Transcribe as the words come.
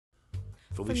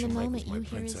Felicia From the Michaels, moment my you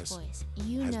hear his princess, voice,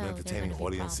 you has know been entertaining there are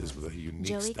gonna be audiences problems. with a unique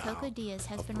Joey style Coco Diaz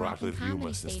has of been rocking provocative humor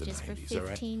comedy since the stages for 90s, all right?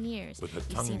 15 years. With her You've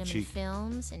tongue seen in him in cheek,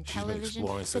 films and she's been television,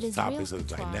 exploring but such his real topics of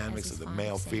the patois, as dynamics he's of the fond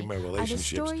of saying, male-female are the relationships,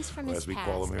 stories from or his as we call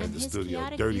past them here in and the his studio,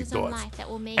 chaotic dirty views on thoughts, life that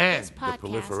will make and this the podcast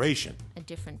proliferation a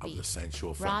different of the beast.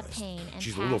 sensual Raw feminist. pain and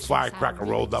She's a little passion firecracker sound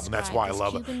really rolled up, and that's why I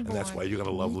describe love this her, and that's why you're going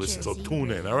to love New listening. So Jersey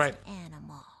tune in, all right? raised animal.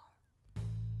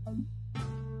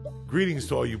 Greetings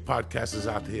to all you podcasters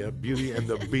out there. Beauty and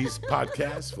the Beast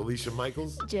podcast. Felicia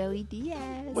Michaels. Joey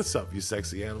Diaz. What's up, you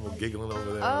sexy animal giggling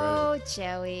over there? Oh, Right?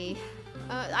 Joey.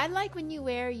 I like when you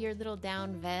wear your little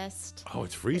down vest. Oh,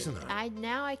 it's freezing out.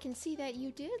 Now I can see that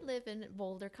you did live in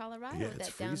Boulder, Colorado. Yeah, with it's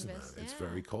that down freezing out. vest. It's Yeah.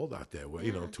 very cold out there. Well,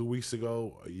 you know, 2 weeks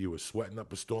ago, you were sweating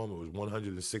up a storm. It was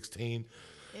 116.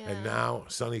 And now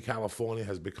sunny California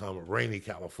has become rainy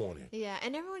California. Yeah,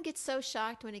 and everyone gets so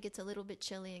shocked when it gets a little bit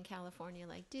chilly in California.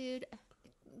 Like, dude,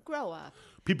 grow up.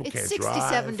 People It's can't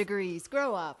 67 drive. degrees.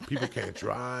 Grow up. People can't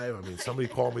drive. I mean, somebody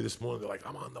called me this morning. They're like,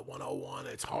 I'm on the 101.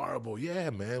 It's horrible. Yeah,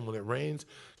 man. When it rains,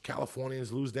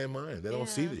 Californians lose their mind. They don't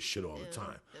see this shit all the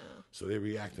time. So they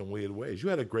react in weird ways. You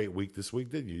had a great week this week,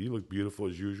 didn't you? You look beautiful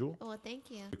as usual. Well,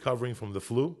 thank you. Recovering from the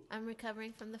flu? I'm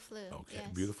recovering from the flu. Okay, Yes.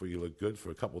 beautiful. You look good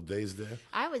for a couple of days there.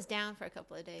 I was down for a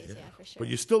couple of days, yeah, for sure. But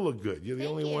you still look good. You're the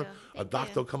Thank only you. one. A Thank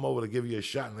doctor you. will come over to give you a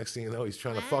shot. Next thing you know, he's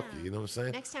trying to fuck you. You know what I'm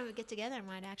saying? Next time we get together, I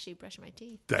might actually brush my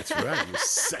teeth. That's right. You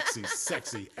sexy,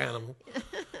 sexy animal.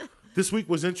 This week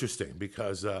was interesting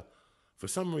because for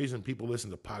some reason people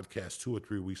listen to podcasts 2 or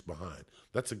 3 weeks behind.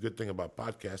 That's a good thing about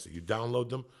podcasts, that you download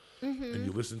them and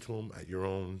you listen to them at your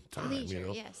own time. Leisure, you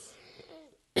know? yes.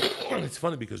 It's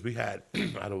funny because we had,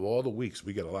 out of all the weeks,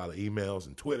 we get a lot of emails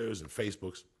and Twitters and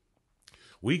Facebooks.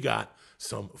 We got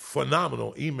some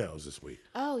phenomenal emails this week.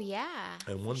 Oh, yeah.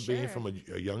 And one being from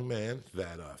a young man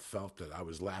that felt that I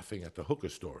was laughing at the hooker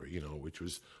story, you know, which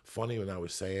was funny when I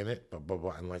was saying it.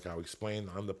 And like I explained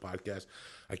on the podcast,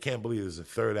 I can't believe there's a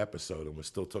 3rd episode and we're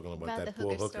still talking about that the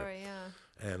poor hooker hooker. story,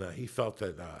 yeah. And he felt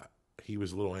that he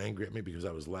was a little angry at me because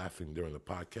I was laughing during the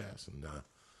podcast. And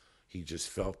he just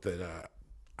felt that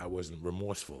I wasn't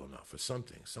remorseful enough or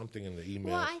something in the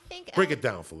email. Well, I think break it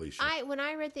down, Felicia. When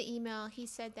I read the email, he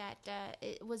said that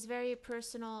it was very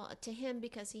personal to him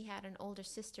because he had an older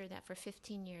sister that for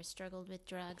 15 years struggled with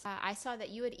drugs. I saw that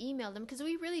you had emailed him because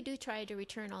we really do try to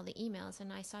return all the emails,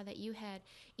 and I saw that you had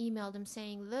emailed him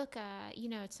saying, "Look, you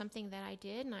know, it's something that I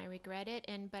did and I regret it,"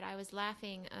 but I was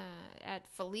laughing at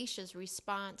Felicia's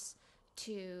response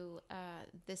to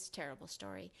this terrible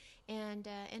story, and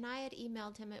I had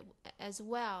emailed him as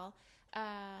well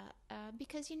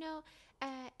because you know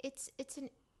it's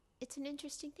an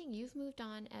interesting thing. You've moved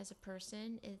on as a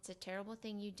person. It's a terrible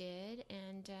thing you did,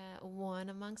 and one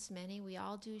amongst many. We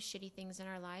all do shitty things in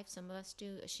our life. Some of us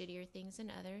do shittier things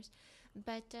than others.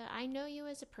 But I know you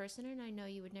as a person, and I know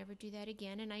you would never do that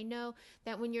again. And I know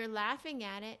that when you're laughing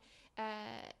at it,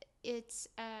 it's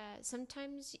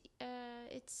sometimes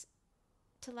it's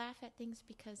to laugh at things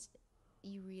because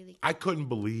you really I couldn't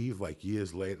believe, like,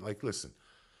 years later, like, listen,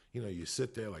 you know, you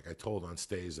sit there, like I told on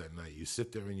stage that night, you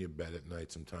sit there in your bed at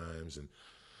night sometimes and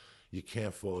you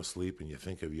can't fall asleep and you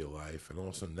think of your life, and all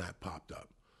of a sudden that popped up.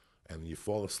 And you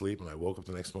fall asleep, and I woke up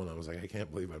the next morning, I was like, I can't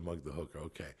believe I mugged the hooker,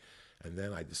 okay. And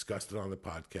then I discussed it on the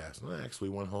podcast, and I actually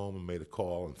went home and made a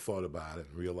call and thought about it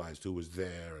and realized who was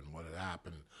there and what had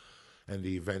happened and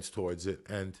the events towards it.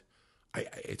 And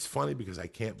it's funny because I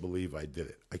can't believe I did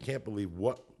it. I can't believe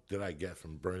what did I get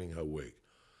from burning her wig.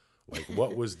 Like,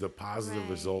 what was the positive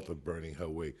result of burning her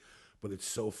wig? But it's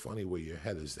so funny where your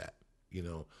head is at. You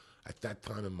know, at that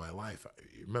time in my life,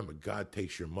 remember, God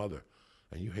takes your mother,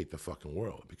 and you hate the fucking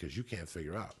world because you can't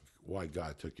figure out why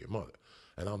God took your mother.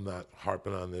 And I'm not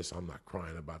harping on this. I'm not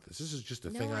crying about this. This is just a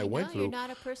thing I went through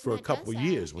for a couple of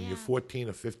years. When you're 14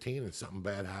 or 15 and something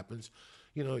bad happens,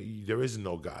 you know, there is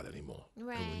no God anymore.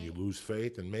 Right. And when you lose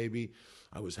faith, and maybe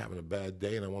I was having a bad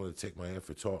day and I wanted to take my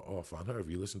efforts off on her. If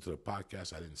you listen to the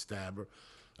podcast, I didn't stab her.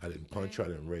 I didn't punch her. I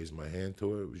didn't raise my hand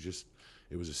to her.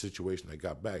 It was a situation I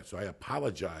got back. So I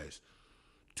apologize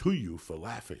to you for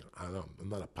laughing. I'm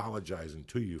not apologizing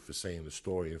to you for saying the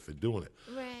story and for doing it.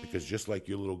 Right. Because just like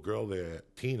your little girl there,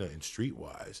 Tina, in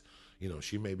Streetwise, you know,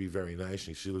 she may be very nice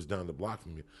and she lives down the block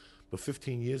from you. But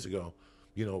 15 years ago,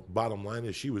 you know, bottom line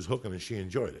is she was hooking and she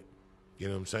enjoyed it. You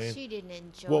know what I'm saying? She didn't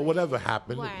enjoy Well, it. whatever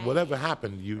happened, Right.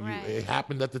 it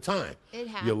happened at the time. It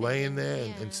happened. You're laying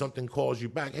there and something calls you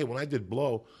back. Hey, when I did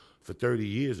blow for 30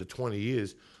 years or 20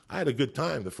 years, I had a good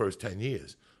time the first 10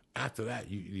 years. After that,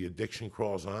 the addiction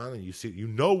crawls on and you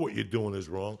know what you're doing is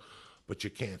wrong, but you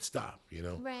can't stop, you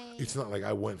know? Right. It's not like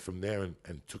I went from there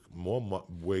and took more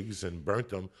wigs and burnt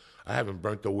them. I haven't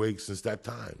burnt the wigs since that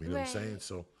time, you know what I'm saying? Right.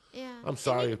 So Yeah. I'm And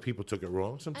sorry if people took it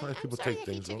wrong. Sometimes I'm people sorry take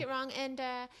that he things took wrong. it wrong,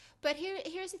 and but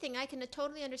here's the thing: I can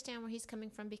totally understand where he's coming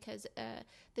from because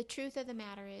the truth of the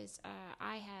matter is,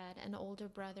 I had an older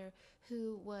brother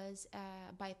who was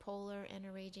bipolar and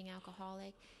a raging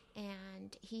alcoholic,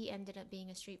 and he ended up being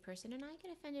a street person. And I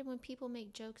get offended when people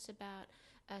make jokes about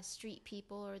street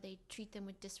people or they treat them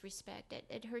with disrespect.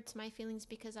 It hurts my feelings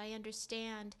because I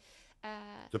understand uh,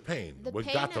 The pain, the what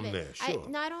pain got of them it. there, I sure.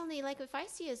 not only like if I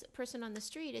see a person on the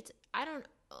street, it's I don't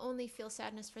only feel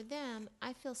sadness for them.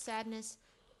 I feel sadness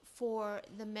for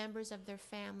the members of their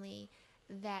family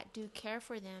that do care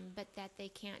for them, but that they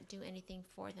can't do anything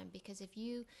for them. Because if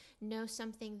you know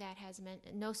something that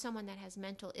know someone that has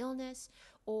mental illness,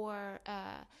 or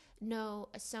know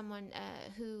someone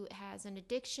who has an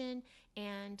addiction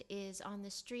and is on the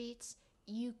streets,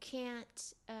 you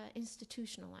can't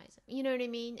institutionalize them. You know what I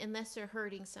mean? Unless they're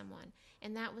hurting someone.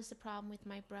 And that was the problem with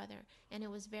my brother. And it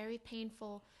was very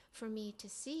painful for me to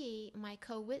see my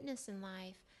co-witness in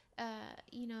life,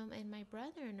 and my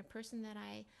brother and a person that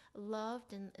I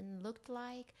loved and looked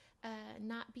like,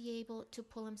 not be able to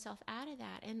pull himself out of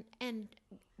that. And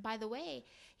by the way,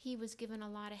 he was given a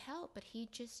lot of help, but he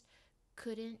just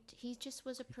couldn't. He just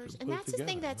was a person, and Put it that's the together,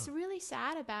 thing that's yeah. really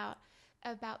sad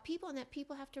about people, and that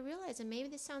people have to realize. And maybe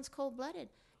this sounds cold-blooded.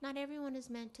 Not everyone is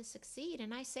meant to succeed,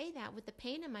 and I say that with the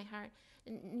pain in my heart,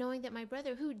 knowing that my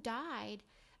brother, who died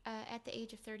at the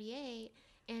age of 38,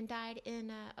 and died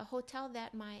in a hotel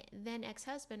that my then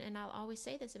ex-husband, and I'll always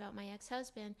say this about my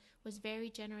ex-husband, was very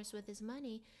generous with his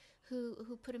money,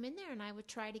 who put him in there. And I would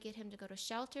try to get him to go to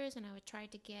shelters, and I would try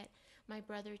to get my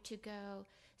brother to go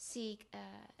seek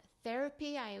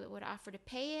therapy. I would offer to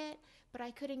pay it, but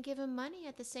I couldn't give him money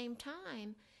at the same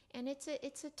time. And it's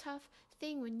a tough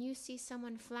thing when you see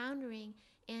someone floundering,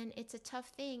 and it's a tough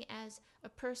thing as a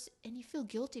person, and you feel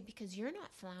guilty because you're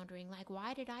not floundering. Like,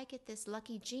 why did I get this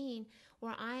lucky gene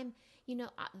where I'm,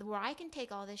 where I can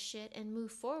take all this shit and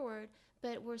move forward,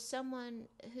 but where someone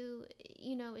who,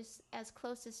 is as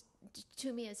close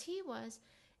to me as he was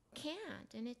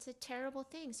can't? And it's a terrible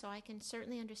thing. So I can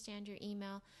certainly understand your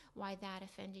email, why that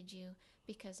offended you,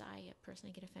 because I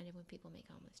personally get offended when people make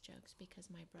homeless jokes, because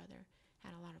my brother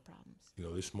had a lot of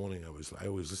problems. This morning I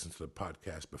always listen to the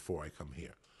podcast before I come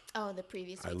here. Oh, the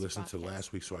previous week's I listened to podcast.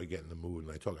 last week, so I get in the mood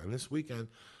and I talk. And this weekend,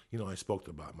 I spoke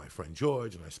about my friend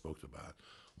George, and I spoke about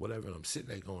whatever. And I'm sitting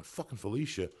there going, "Fucking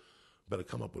Felicia, better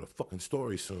come up with a fucking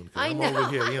story soon." 'Cause I'm over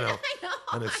here, I know,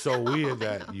 and it's so weird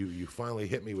that you finally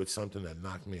hit me with something that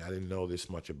knocked me. I didn't know this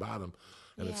much about him,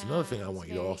 and it's another thing I want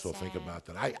you to also think about,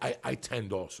 that I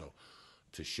tend also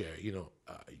to share.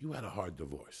 You had a hard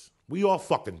divorce. We all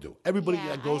fucking do. Everybody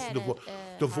that goes through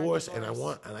divorce, and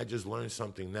I just learned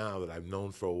something now that I've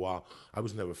known for a while. I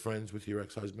was never friends with your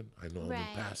ex-husband. I know him in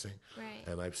passing,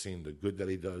 and I've seen the good that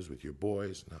he does with your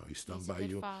boys. Now he's stung by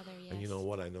you, father, yes. and you know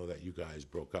what? I know that you guys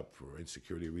broke up for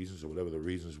insecurity reasons or whatever the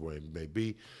reasons were may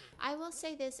be. I will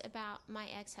say this about my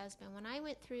ex-husband. When I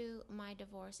went through my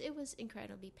divorce, it was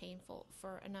incredibly painful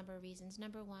for a number of reasons.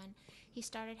 Number one, he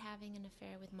started having an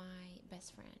affair with my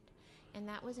best friend. And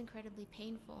that was incredibly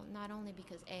painful, not only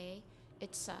because A,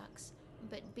 it sucks,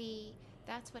 but B,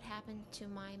 that's what happened to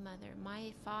my mother.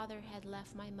 My father had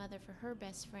left my mother for her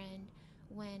best friend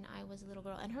when I was a little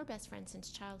girl, and her best friend since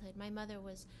childhood. My mother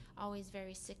was always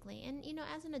very sickly. And,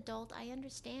 as an adult, I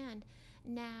understand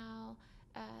now,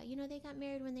 they got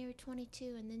married when they were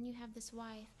 22, and then you have this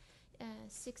wife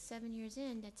 6-7 years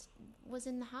in that was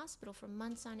in the hospital for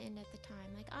months on end at the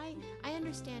time. Like, I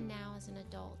understand now as an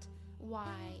adult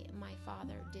why my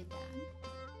father did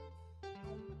that.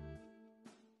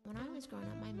 When I was growing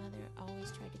up, my mother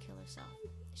always tried to kill herself.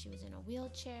 She was in a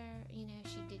wheelchair,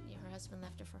 her husband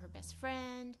left her for her best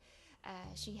friend.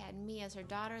 She had me as her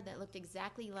daughter that looked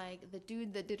exactly like the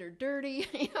dude that did her dirty.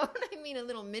 You know what I mean? A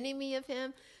little mini-me of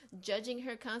him, judging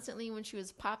her constantly when she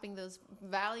was popping those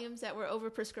Valiums that were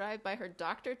overprescribed by her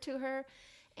doctor to her.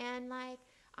 And like,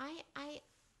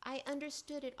 I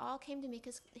understood. It all came to me,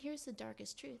 because here's the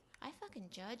darkest truth. I fucking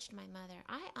judged my mother.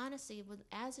 I honestly would,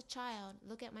 as a child,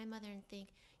 look at my mother and think,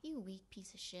 you weak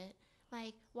piece of shit.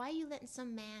 Like, why are you letting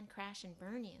some man crash and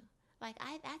burn you? Like,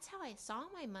 that's how I saw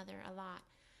my mother a lot,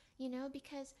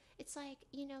 because it's like,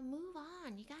 move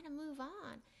on. You got to move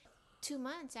on. 2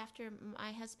 months after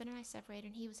my husband and I separated,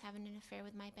 and he was having an affair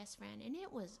with my best friend, and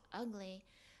it was ugly.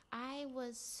 I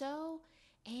was so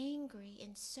angry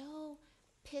and so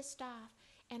pissed off.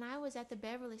 And I was at the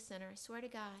Beverly Center, I swear to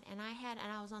God, and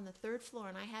I was on the 3rd floor,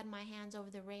 and I had my hands over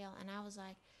the rail, and I was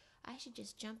like, I should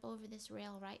just jump over this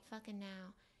rail right fucking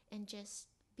now and just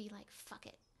be like, fuck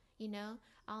it. You know,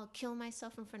 I'll kill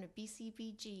myself in front of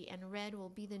BCBG, and red will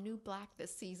be the new black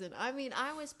this season. I mean,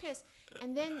 I was pissed.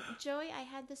 And then, Joey, I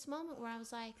had this moment where I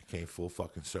was like... It came full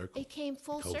fucking circle. It came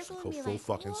full circle in me, full like,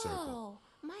 fucking whoa, circle.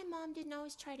 My mom didn't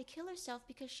always try to kill herself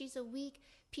because she's a weak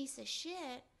piece of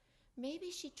shit.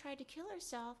 Maybe she tried to kill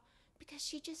herself because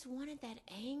she just wanted that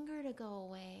anger to go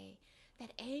away.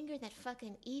 That anger that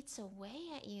fucking eats away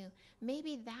at you.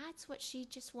 Maybe that's what she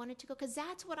just wanted to go, because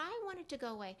that's what I wanted to go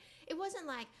away. It wasn't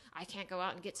like, I can't go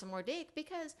out and get some more dick,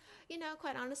 because, you know,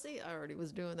 quite honestly, I already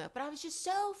was doing that. But I was just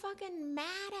so fucking mad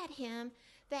at him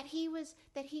that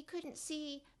he couldn't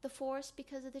see the forest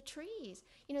because of the trees.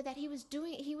 You know, that he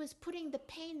was putting the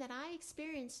pain that I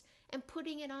experienced and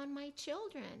putting it on my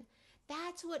children.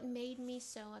 That's what made me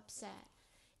so upset.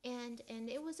 And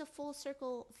it was a full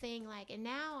circle thing, like, and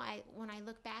now when I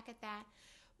look back at that,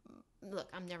 look,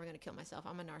 I'm never going to kill myself.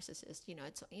 I'm a narcissist,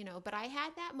 but I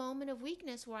had that moment of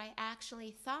weakness where I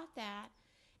actually thought that,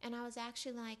 and I was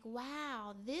actually like,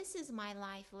 wow, this is my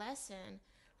life lesson.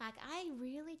 Like, I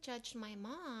really judged my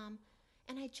mom,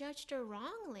 and I judged her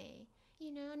wrongly,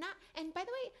 and by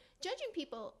the way, judging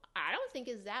people, I don't think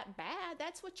is that bad.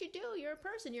 That's what you do. You're a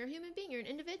person, you're a human being, you're an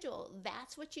individual.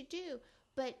 That's what you do.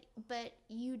 But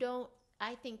you don't,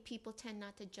 I think people tend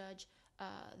not to judge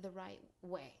the right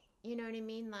way. You know what I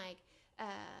mean? Like,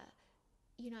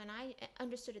 and I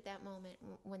understood at that moment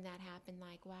when that happened,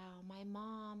 like, wow, my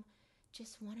mom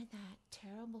just wanted that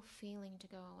terrible feeling to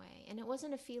go away. And it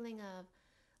wasn't a feeling of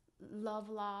love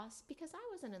loss, because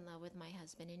I wasn't in love with my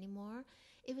husband anymore.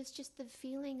 It was just the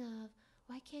feeling of,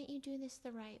 why can't you do this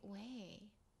the right way?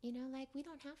 Like, we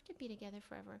don't have to be together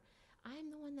forever.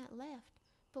 I'm the one that left.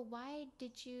 But why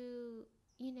did you,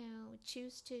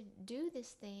 choose to do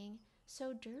this thing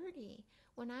so dirty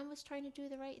when I was trying to do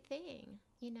the right thing,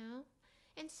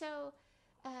 And so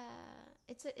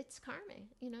it's karma,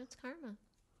 it's karma.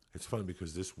 It's funny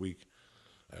because this week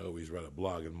I always write a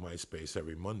blog in MySpace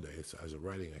every Monday. It's as a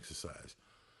writing exercise.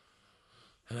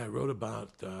 And I wrote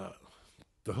about the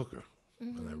hooker.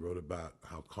 Mm-hmm. And I wrote about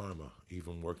how karma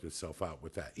even worked itself out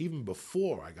with that. Even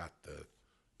before I got the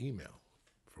email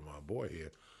from our boy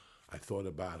here, I thought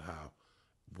about how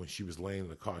when she was laying in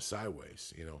the car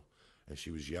sideways, and she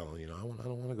was yelling, I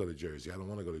don't want to go to Jersey. I don't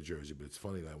want to go to Jersey. But it's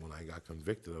funny that when I got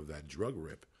convicted of that drug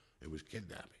rip, it was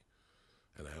kidnapping.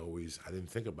 And I didn't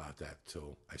think about that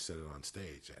till I said it on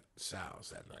stage at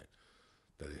Sal's that night,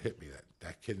 that it hit me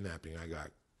that kidnapping I got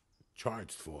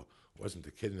charged for wasn't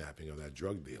the kidnapping of that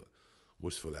drug dealer,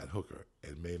 was for that hooker.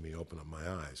 It made me open up my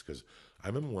eyes, because I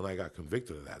remember when I got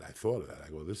convicted of that, I thought of that. I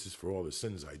go, this is for all the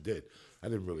sins I did. I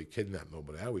didn't really kidnap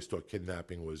nobody. I always thought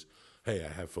kidnapping was, hey, I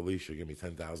have Felicia, give me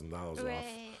 $10,000 off.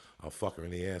 I'll fuck her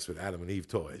in the ass with Adam and Eve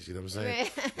toys. You know what I'm saying?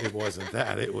 Right. It wasn't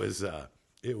that. It was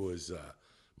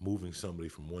moving somebody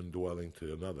from one dwelling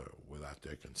to another without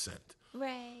their consent.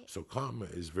 Right. So karma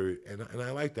is very, and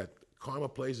I like that. Karma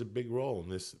plays a big role in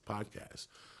this podcast.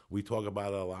 We talk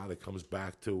about it a lot. It comes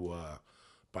back to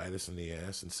bite us in the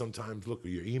ass. And sometimes, look,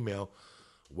 your email,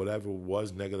 whatever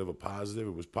was negative or positive,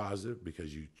 it was positive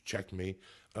because you checked me.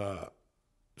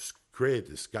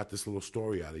 Created this, got this little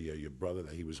story out of your brother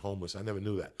that he was homeless. I never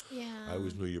knew that. Yeah. I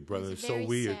always knew your brother. It's so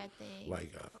weird.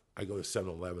 Like, I go to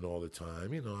 7-Eleven all the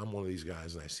time. I'm one of these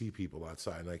guys, and I see people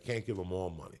outside, and I can't give them all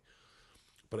money.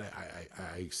 But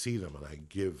I see them, and I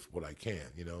give what I can,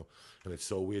 And it's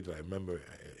so weird that I remember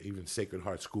even Sacred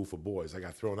Heart School for Boys, I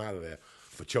got thrown out of there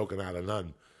for choking out a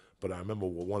nun. But I remember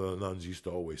what one of the nuns used to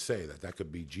always say, that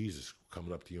could be Jesus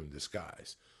coming up to you in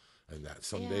disguise. And that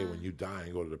someday when you die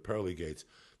and go to the pearly gates,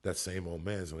 that same old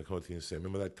man's going to come up to you and say,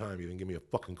 remember that time you didn't give me a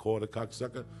fucking quarter,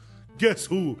 cocksucker? Guess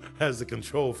who has the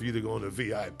control for you to go into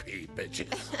VIP,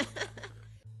 bitches?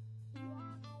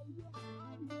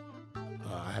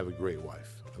 I have a great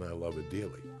wife, and I love her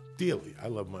dearly. Dearly. I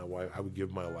love my wife. I would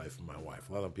give my life for my wife.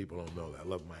 A lot of people don't know that. I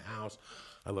love my house.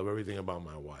 I love everything about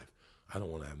my wife. I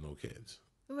don't want to have no kids.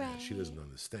 Right. And she doesn't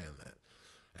understand that.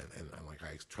 And like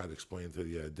I tried to explain to her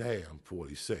the other day, I'm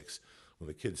 46. When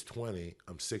the kid's 20,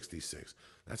 I'm 66.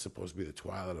 That's supposed to be the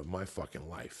twilight of my fucking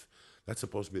life. That's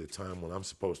supposed to be the time when I'm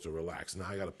supposed to relax. Now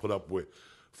I got to put up with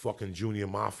fucking Junior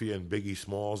Mafia and Biggie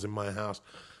Smalls in my house.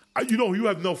 You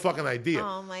have no fucking idea.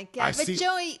 Oh my God! But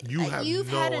Joey, you've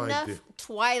had enough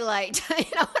Twilight. You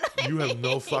know what You have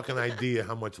no fucking idea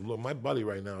how much. Look, my buddy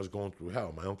right now is going through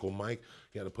hell. My Uncle Mike,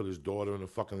 he had to put his daughter in a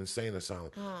fucking insane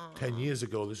asylum. 10 years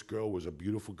ago, this girl was a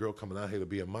beautiful girl coming out here to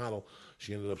be a model.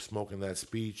 She ended up smoking that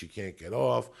speed. She can't get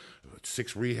off.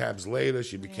 6 rehabs later,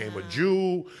 she became a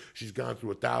Jew. She's gone through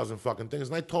 1,000 fucking things.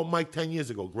 And I told Mike 10 years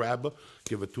ago, grab her,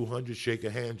 give her 200, shake her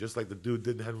hand, just like the dude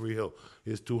did in Henry Hill.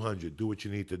 Here's 200. Do what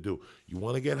you need to do. You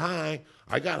want to get high?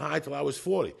 I got high till I was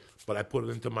 40, but I put it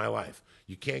into my life.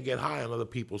 You can't get high on other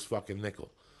people's fucking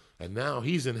nickel. And now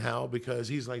he's in hell because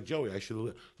he's like, Joey, I should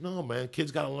have. No, man,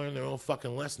 kids got to learn their own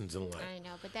fucking lessons in life. I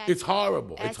know, but that's... It's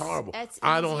horrible. It's horrible.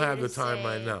 I don't have the time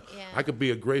right now. Yeah. I could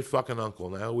be a great fucking uncle,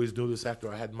 and I always knew this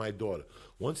after I had my daughter.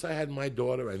 Once I had my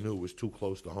daughter, I knew it was too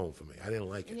close to home for me. I didn't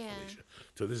like it, Felicia.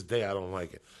 To this day, I don't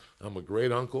like it. I'm a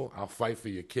great uncle. I'll fight for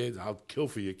your kids. I'll kill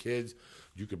for your kids.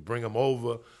 You can bring them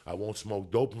over. I won't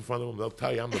smoke dope in front of them. They'll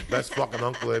tell you I'm the best fucking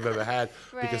uncle they've ever had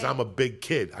because I'm a big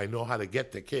kid. I know how to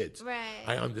get to kids. Right.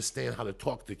 I understand how to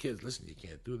talk to kids. Listen, you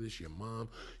can't do this. Your mom,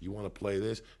 you want to play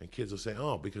this. And kids will say,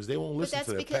 oh, because they won't listen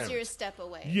to their parents. But that's because you're a step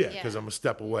away. Yeah, because I'm a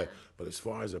step away. But as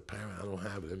far as a parent, I don't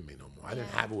have it in me no more. I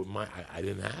didn't have it with I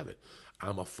didn't have it.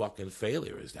 I'm a fucking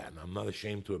failure as that, and I'm not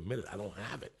ashamed to admit it. I don't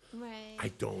have it. Right. I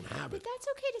don't have it. But that's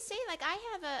okay to say. Like, I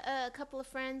have a couple of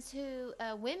friends who,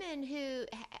 women who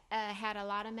had a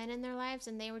lot of men in their lives,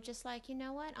 and they were just like, you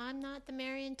know what? I'm not the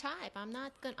Marion type. I'm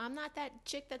not that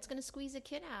chick that's gonna squeeze a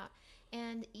kid out.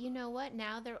 And you know what?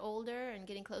 Now they're older and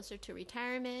getting closer to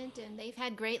retirement, and they've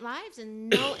had great lives,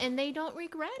 and and they don't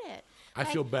regret it. I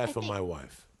feel bad for my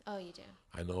wife. Oh, you do?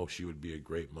 I know she would be a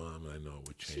great mom, and I know it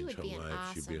would change her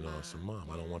life. She'd be an awesome mom.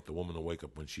 I don't want the woman to wake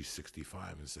up when she's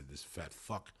 65 and say, this fat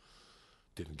fuck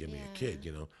didn't give me a kid,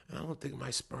 you know? And I don't think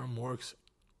my sperm works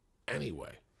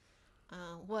anyway.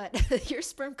 What? Your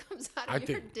sperm comes out of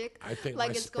your dick I think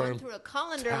like it's going through a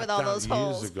colander with all those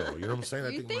holes. Years ago. You know what I'm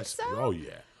saying? You think so? Oh,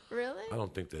 yeah. Really? I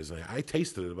don't think there's any. I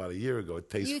tasted it about a year ago. It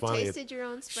tastes funny. You tasted your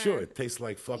own sperm? Sure, it tastes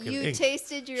like fucking ink. You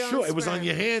tasted your own sperm? Sure, it was on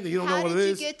your hand and you don't know what it is.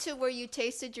 How did you get to where you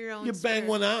tasted your own sperm? You bang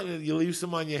one out and you leave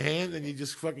some on your hand and you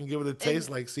just fucking give it a taste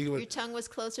like see what... Your tongue was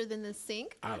closer than the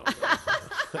sink? I don't know.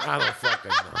 I don't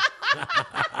fucking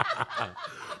know.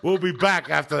 We'll be back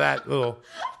after that little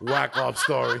whack-off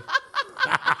story.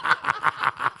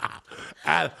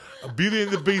 At Beauty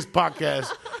and the Beast podcast.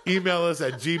 Email us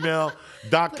at gmail.com.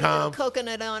 Put a little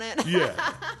coconut on it. Yeah.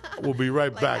 We'll be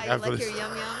right back after this. Your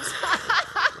yum-yums.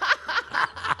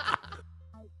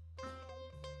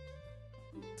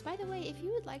 By the way, if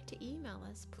you would like to email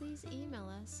us, please email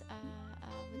us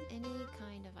with any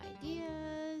kind of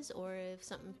ideas, or if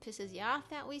something pisses you off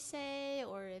that we say,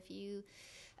 or if you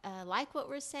like what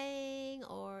we're saying,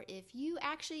 or if you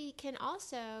actually can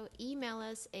also email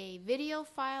us a video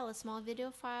file, a small video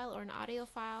file or an audio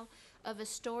file of a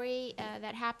story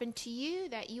that happened to you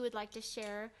that you would like to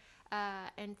share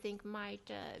and think might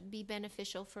be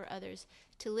beneficial for others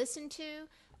to listen to.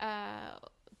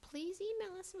 Please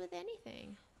email us with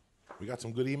anything. We got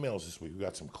some good emails this week. We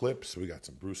got some clips. We got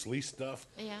some Bruce Lee stuff.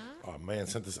 Yeah. Oh, man,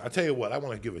 sent this. I tell you what, I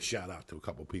want to give a shout out to a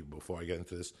couple people before I get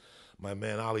into this. My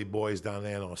man Ollie Boys down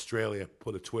there in Australia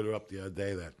put a Twitter up the other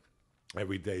day that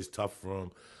every day is tough for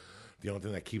him. The only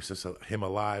thing that keeps him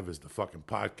alive is the fucking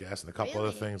podcast and a couple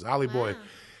other things. Ollie Boy,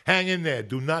 hang in there.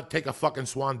 Do not take a fucking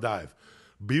swan dive.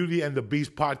 Beauty and the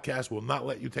Beast podcast will not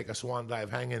let you take a swan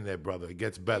dive. Hang in there, brother. It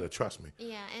gets better. Trust me.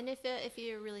 Yeah, and if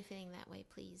you're really feeling that way,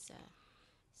 please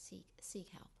seek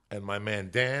help. And my man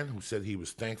Dan, who said he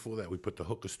was thankful that we put the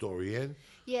hooker story in.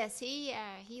 Yes, he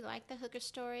liked the hooker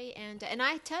story, and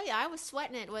I tell you, I was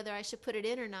sweating it whether I should put it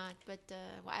in or not. But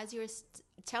as you were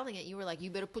telling it, you were like,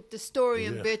 "You better put the story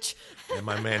in, bitch." And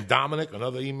my man Dominic,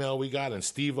 another email we got, and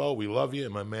Steve-O, we love you.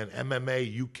 And my man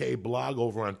MMA UK blog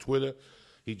over on Twitter,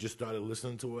 he just started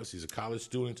listening to us. He's a college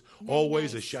student.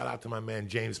 Always a shout out to my man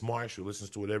James Marsh, who listens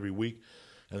to it every week.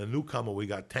 And a newcomer, we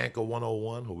got Tanker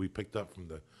 101, who we picked up from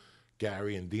the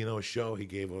Gary and Dino show. He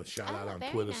gave a shout out on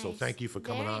Twitter. Nice. So thank you for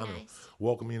coming on and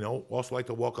welcome. You know, also like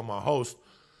to welcome our host,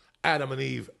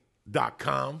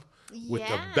 AdamandEve.com, with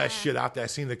the best shit out there. I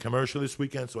seen the commercial this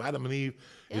weekend. So Adam and Eve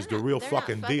is the real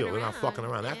fucking deal. They're not fucking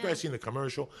around. After I seen the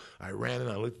commercial, I ran and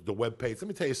I looked at the webpage. Let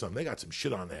me tell you something. They got some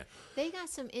shit on there. They got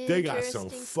some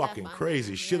fucking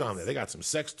crazy shit on there. They got some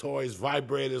sex toys,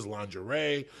 vibrators,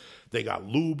 lingerie. They got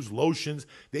lubes, lotions.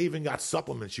 They even got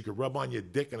supplements you could rub on your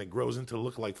dick and it grows into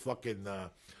look like fucking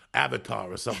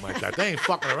Avatar or something like that. They ain't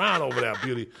fucking around over there,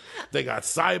 Beauty. They got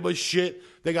cyber shit.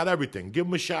 They got everything. Give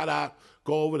them a shout out.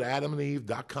 Go over to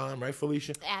AdamandEve.com, right,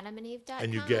 Felicia? AdamandEve.com.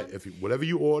 And you get, whatever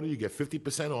you order, you get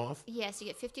 50% off. Yes, you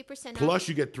get 50% off. Plus,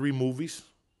 you get 3 movies.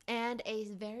 And a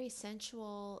very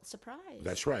sensual surprise.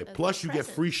 That's right. A Plus, you get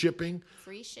present. free shipping.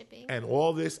 Free shipping. And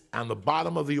all this on the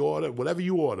bottom of the order, whatever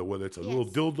you order, whether it's a little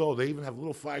Yes. dildo, they even have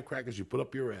little firecrackers you put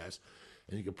up your ass,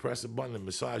 and you can press a button and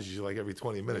massages you like every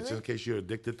 20 minutes, Really? just in case you're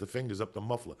addicted to fingers up the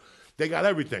muffler. They got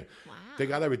everything. Wow. They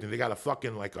got everything. They got a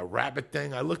fucking, like a rabbit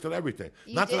thing. I looked at everything.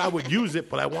 You Not did? that I would use it,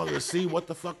 but I wanted to see what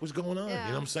the fuck was going on. Yeah, You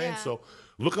know what I'm saying? yeah. So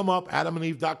look them up,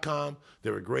 adamandeve.com.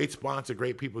 They're a great sponsor,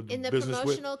 great people to do In the business with.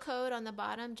 promotional code on the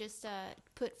bottom, just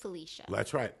put Felicia.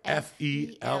 That's right.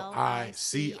 Felicia.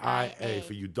 Felicia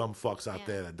for you dumb fucks out Yeah.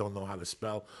 there that don't know how to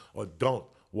spell or don't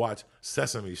watch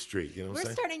Sesame Street. You know what We're I'm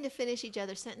saying? starting to finish each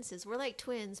other's sentences. We're like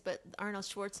twins, but Arnold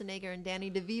Schwarzenegger and Danny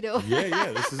DeVito.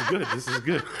 Yeah, this is good. This is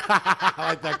good. I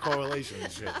like that correlation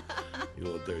and shit. You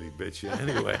little dirty bitch. Yeah,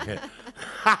 anyway.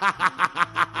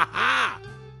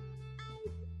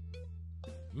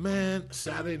 Man,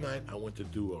 Saturday night I went to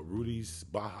do a Rudy's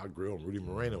Baja Grill, and Rudy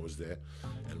Moreno was there.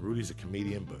 And Rudy's a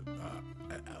comedian, but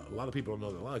a lot of people don't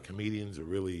know that a lot of comedians are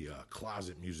really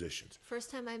closet musicians.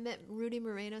 First time I met Rudy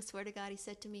Moreno, swear to God, he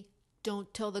said to me,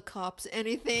 "Don't tell the cops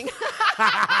anything."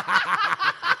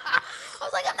 I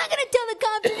was like, I'm not going to tell the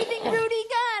cops anything, Rudy.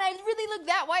 God, I really look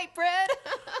that white bread.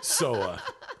 So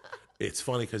it's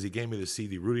funny because he gave me the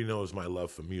CD. Rudy knows my love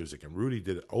for music, and Rudy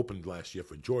opened last year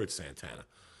for George Santana.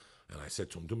 And I said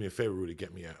to him, do me a favor, Rudy,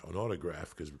 get me an autograph,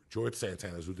 because George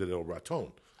Santana's who did El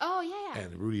Raton. Oh, yeah.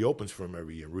 And Rudy opens for him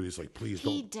every year. Rudy's like, please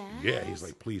don't. He does? Yeah, he's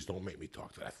like, please don't make me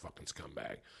talk to that fucking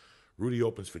scumbag. Rudy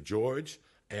opens for George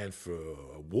and for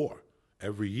War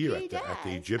every year He at the does?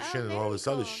 Egyptian Oh, and all very this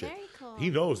other cool, shit. very cool. He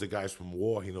knows the guys from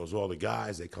War. He knows all the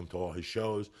guys. They come to all his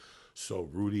shows. So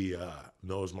Rudy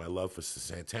knows my love for the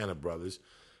Santana brothers.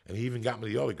 And he even got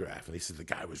me the autograph. And he said the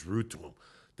guy was rude to him.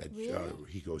 That Really?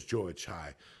 He goes, George,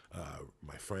 hi.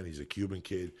 My friend, he's a Cuban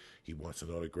kid. He wants an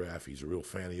autograph. He's a real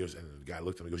fan of yours. And the guy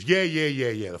looked at him and goes,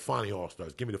 yeah. The Fonny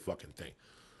All-Stars. Give me the fucking thing.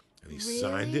 And he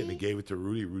signed it and he Really? gave it to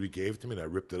Rudy. Rudy gave it to me and I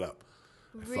ripped it up.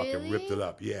 I fucking ripped it Really?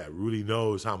 up. Yeah, Rudy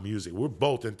knows how music. We're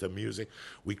both into music.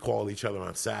 We call each other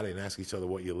on Saturday and ask each other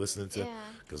what you're listening to. Yeah.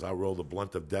 Because I roll the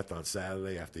blunt of death on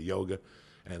Saturday after yoga.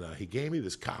 And he gave me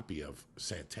this copy of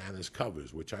Santana's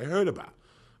covers, which I heard about.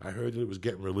 I heard that it was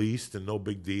getting released and no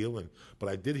big deal. But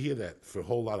I did hear that for A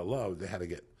Whole Lot of Love, they had to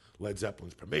get Led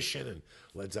Zeppelin's permission, and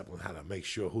Led Zeppelin had to make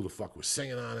sure who the fuck was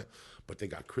singing on it. But they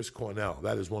got Chris Cornell.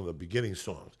 That is one of the beginning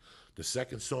songs. The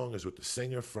second song is with the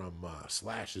singer from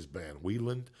Slash's band,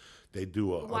 Wheeland. They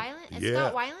do a Wyland? It's yeah,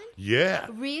 not Wyland? yeah.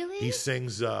 Really? He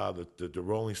sings the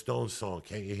Rolling Stones song,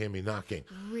 "Can't You Hear Me Knocking?"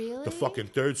 Really? The fucking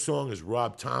third song is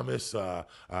Rob Thomas.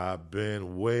 I've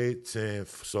been waiting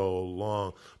for so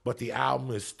long, but the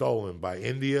album is stolen by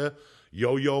India,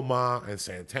 Yo-Yo Ma, and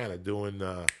Santana doing.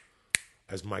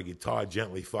 As my guitar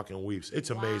gently fucking weeps. It's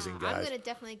amazing, Wow, I'm guys. gonna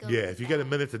definitely go Yeah, with if you get a that.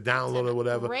 minute to download It's a or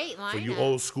whatever, great for you lineup.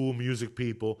 old school music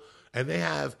people. And they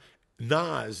have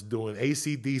Nas doing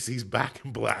AC/DC's Back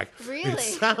in Black. Really? It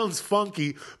sounds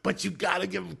funky, but you got to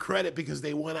give them credit because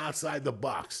they went outside the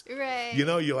box. Right. You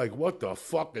know, you're like, what the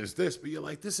fuck is this? But you're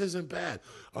like, this isn't bad.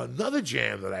 Another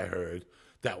jam that I heard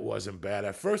that wasn't bad.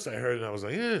 At first I heard it and I was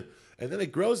like, eh. And then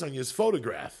it grows on you is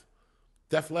Photograph.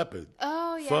 Def Leppard.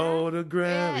 Oh, yeah.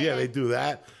 Photograph. Yeah, Yeah. they do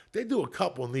that. They do a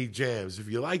couple neat jams. If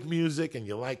you like music and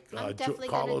you like I'm definitely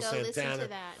Carlos gonna go listen Santana, to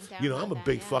that and you know, I'm a download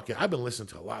big that, yeah. fucking. I've been listening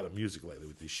to a lot of music lately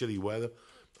with this shitty weather.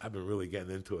 I've been really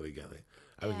getting into it again.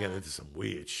 I've been getting into some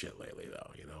weird shit lately,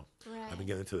 though. You know, I've been Right.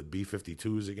 getting into the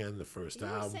B-52s again. The first You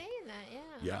were album. saying that, yeah.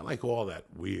 Yeah, I like all that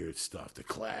weird stuff. The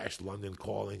Clash, London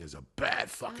Calling is a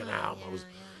bad fucking album. yeah.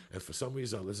 And for some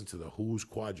reason, I listened to the Who's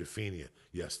Quadrophenia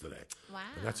yesterday. Wow.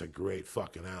 And that's a great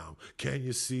fucking album. Can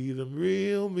you see the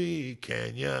real me?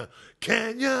 Can ya?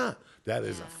 Can ya? That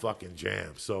is a fucking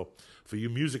jam. So for you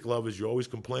music lovers, you're always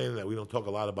complaining that we don't talk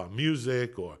a lot about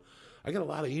music, or I get a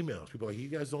lot of emails. People are like, you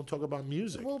guys don't talk about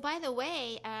music. Well, by the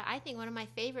way, I think one of my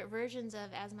favorite versions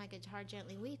of As My Guitar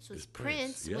Gently Weeps was Is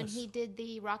Prince, when yes. he did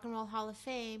the Rock and Roll Hall of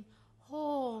Fame.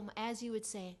 As you would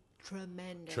say,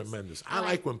 tremendous. Tremendous. I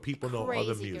like when people know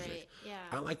other crazy music. great, yeah.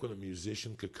 I like when a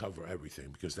musician could cover everything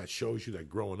because that shows you that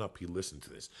growing up he listened to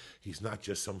this. He's not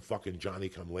just some fucking Johnny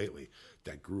come lately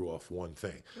that grew off one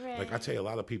thing. Like I Right. tell you, a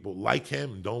lot of people like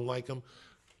him and don't like him.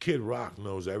 Kid Rock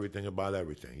knows everything about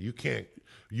everything.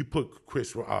 You put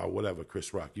Chris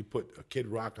Rock, you put a Kid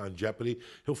Rock on Jeopardy,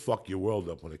 he'll fuck your world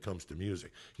up when it comes to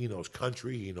music. He knows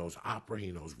country, he knows opera,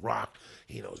 he knows rock,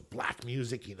 he knows black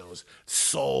music, he knows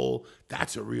soul.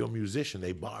 That's a real musician.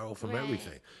 They borrow from Right.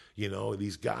 everything. You know,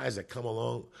 these guys that come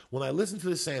along. When I listened to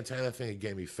the Santana thing, it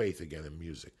gave me faith again in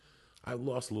music. I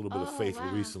lost a little bit of Oh, faith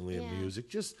wow. recently in Yeah. music.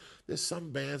 Just there's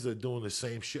some bands that are doing the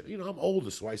same shit. You know, I'm older,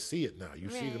 so I see it now. You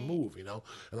see the Right. move, you know,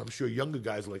 and I'm sure younger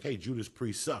guys are like, "Hey, Judas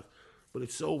Priest sucked," but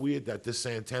it's so weird that this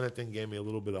Santana thing gave me a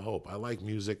little bit of hope. I like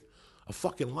music a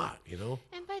fucking lot, you know.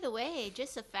 And by the way,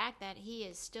 just the fact that he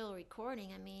is still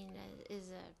recording, I mean,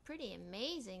 is pretty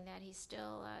amazing that he's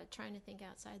still trying to think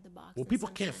outside the box. Well, in people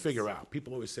some can't sense. figure out.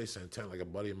 People always say Santana. Like a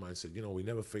buddy of mine said, you know, we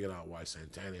never figured out why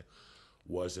Santana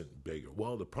wasn't bigger.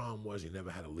 Well, the problem was he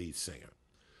never had a lead singer.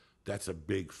 That's a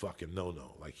big fucking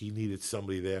no-no. Like he needed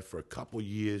somebody there for a couple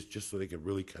years just so they could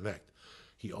really connect.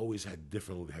 He always had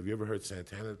different. Have you ever heard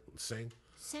Santana sing?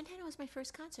 Santana was my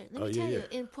first concert. Let Oh, me yeah, tell yeah.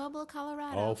 you, in Pueblo,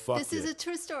 Colorado. Oh, fuck This is yeah. a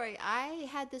true story. I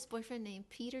had this boyfriend named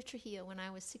Peter Trujillo when I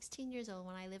was 16 years old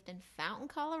when I lived in Fountain,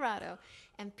 Colorado.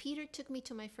 And Peter took me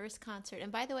to my first concert.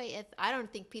 And by the way, if I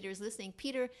don't think Peter is listening,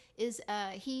 Peter is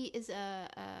he is a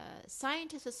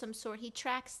scientist of some sort. He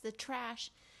tracks the trash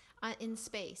in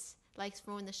space. Like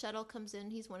for when the shuttle comes in,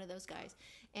 he's one of those guys,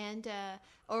 and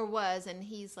or was, and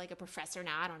he's like a professor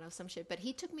now. I don't know, some shit. But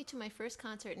he took me to my first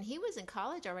concert, and he was in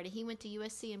college already. He went to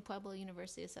USC in Pueblo,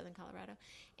 University of Southern Colorado,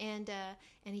 and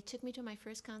he took me to my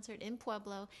first concert in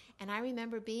Pueblo. And I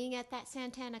remember being at that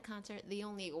Santana concert, the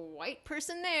only white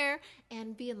person there,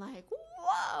 and being like,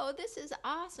 "Whoa, this is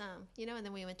awesome," you know. And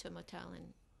then we went to a motel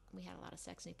and we had a lot of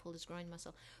sex, and he pulled his groin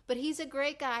muscle. But he's a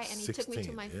great guy, and he took me to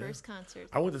 16, my yeah. first concert.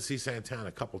 I went to see Santana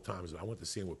a couple times. I went to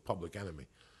see him with Public Enemy.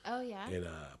 Oh yeah. And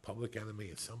Public Enemy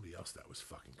and somebody else that was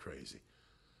fucking crazy.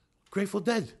 Grateful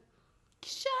Dead.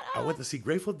 Shut up. I went to see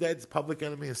Grateful Dead's Public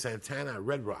Enemy and Santana at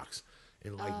Red Rocks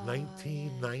in like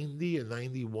 1990 or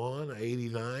 91 or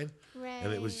 89.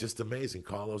 And it was Right. just amazing.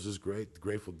 Carlos is great. The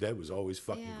Grateful Dead was always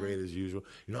fucking Yeah. great as usual.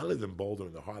 You know, I lived in Boulder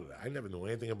in the heart of that. I never knew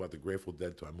anything about the Grateful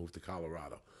Dead until I moved to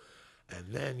Colorado.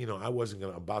 And then, you know, I wasn't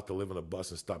about to live in a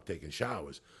bus and stop taking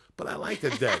showers. But I like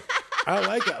the Dead. I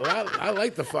like it. I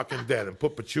like the fucking Dead and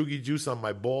put patchouli juice on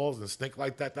my balls and stink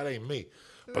like that. That ain't me.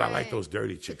 But I like Right. those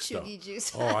dirty chicks, though. Patchouli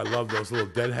juice. Oh, I love those little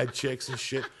deadhead chicks and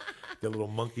shit. Their little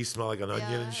monkeys smell like an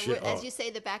onion and shit. As Oh, you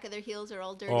say, the back of their heels are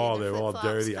all dirty. oh and their they're all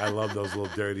flip-flops. dirty. I love those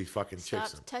little dirty fucking Stop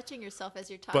chicks. touching yourself as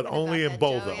you're talking. But only about in that,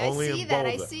 Boulder. Joey. Only I see in that. I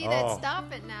Boulder. see that. Oh.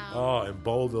 Stop it now. Oh, in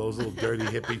Boulder, those little dirty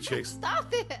hippie chicks.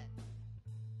 Stop it.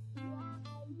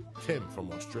 Tim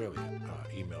from Australia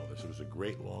emailed us. It was a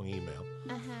great long email.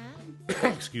 Uh huh.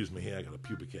 Excuse me, here I got a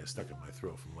pubic hair stuck in my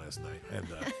throat from last night,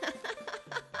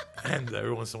 and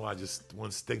every once in a while, just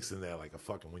one stinks in there like a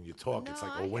fucking. When you talk, it's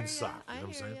like a windsock. You know what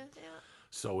I'm saying? Yeah.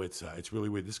 So it's really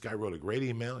weird. This guy wrote a great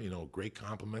email, you know, great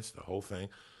compliments, the whole thing.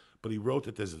 But he wrote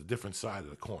that there's a different side of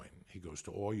the coin. He goes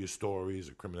to all your stories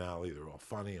of criminality, they're all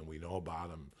funny, and we know about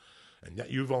them. And yet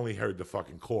you've only heard the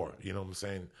fucking core. You know what I'm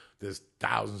saying? There's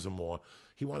thousands or more.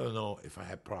 He wanted to know if I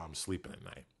had problems sleeping at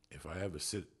night. If I ever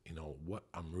sit, you know, what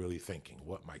I'm really thinking,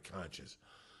 what my conscience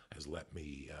has let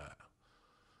me,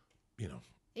 you know,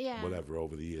 Yeah. whatever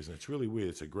over the years. And it's really weird.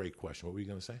 It's a great question. What were you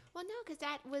going to say? Well, no, because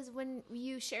that was when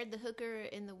you shared the hooker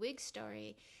in the wig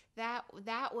story. That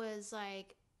was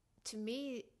like, to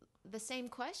me, the same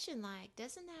question. Like,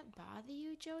 doesn't that bother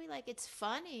you, Joey? Like, it's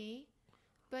funny,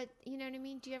 but you know what I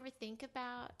mean? Do you ever think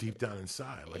about Deep down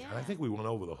inside. Like, and I Yeah. think we went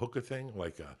over the hooker thing.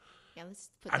 Like, Yeah, let's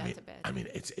put that to bed. I mean,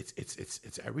 it's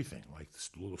everything. Like this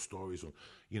little stories, when,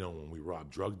 you know, when we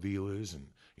robbed drug dealers, and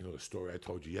you know the story I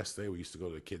told you yesterday. We used to go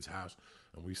to the kid's house,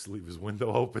 and we used to leave his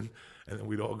window open, and then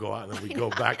we'd all go out, and then we'd go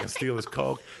back and steal his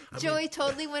coke. I mean, Joey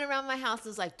totally went around my house and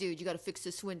was like, dude, you got to fix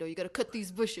this window. You got to cut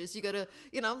these bushes. You got to,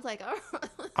 you know, I'm like, all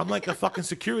right. I'm like a fucking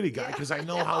security guy because I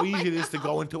know how easy it is to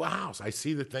go into a house. I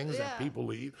see the things that Yeah. people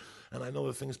leave, and I know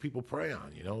the things people prey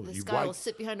on. You know, This you guy will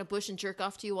sit behind a bush and jerk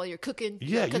off to you while you're cooking.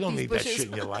 Yeah, Cut you don't these need bushes. that shit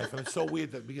in your life, and it's so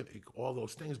weird that we get all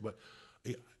those things. But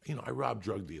you know, I robbed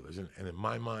drug dealers, and in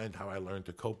my mind, how I learned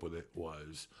to cope with it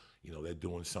was, you know, they're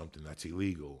doing something that's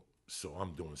illegal, so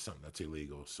I'm doing something that's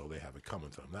illegal, so they have it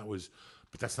coming to them.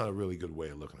 But that's not a really good way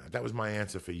of looking at it. That was my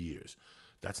answer for years.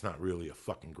 That's not really a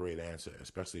fucking great answer,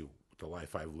 especially with the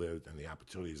life I've lived and the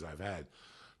opportunities I've had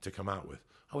to come out with.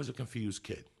 I was a confused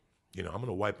kid. You know, I'm going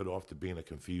to wipe it off to being a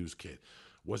confused kid. It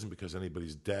wasn't because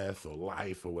anybody's death or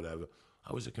life or whatever.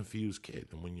 I was a confused kid.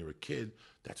 And when you're a kid,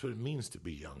 that's what it means to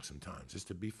be young sometimes, is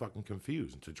to be fucking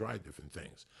confused and to try different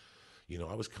things. You know,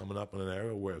 I was coming up in an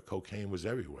era where cocaine was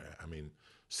everywhere. I mean,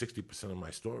 60% of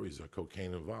my stories are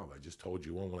cocaine involved. I just told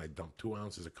you one when I dumped 2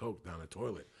 ounces of coke down the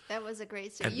toilet. That was a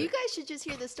great story. And You guys should just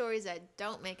hear the stories that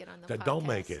don't make it on the That podcast. don't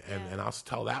make it. Yeah. And I'll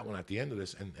tell that one at the end of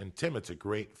this. And Tim, it's a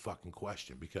great fucking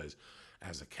question because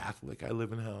as a Catholic, I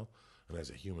live in hell. And as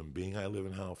a human being, I live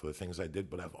in hell for the things I did.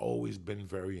 But I've always been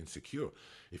very insecure.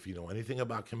 If you know anything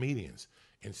about comedians,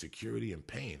 insecurity and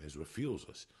pain is what fuels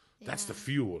us. That's the Yeah.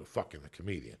 fuel of the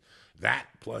comedian. That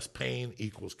plus pain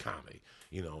equals comedy.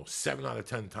 7 out of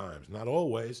 10 times. Not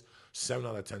always. 7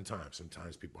 out of 10 times.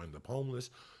 Sometimes people end up homeless.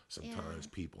 Sometimes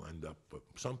Yeah. people end up. But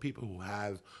some people who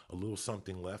have a little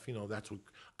something left. That's what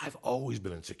I've always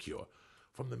been insecure.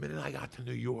 From the minute I got to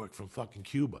New York from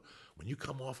Cuba, when you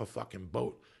come off a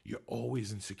boat, you're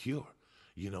always insecure.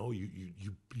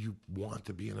 You want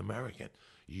to be an American.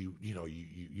 You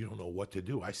don't know what to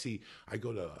do. I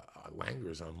go to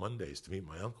Langer's on Mondays to meet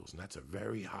my uncles, and that's a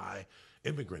very high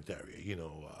immigrant area.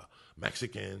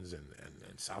 Mexicans and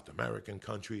South American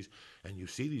countries, and you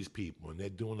see these people and they're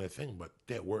doing their thing, but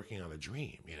they're working on a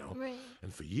dream. Right.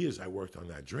 And for years I worked on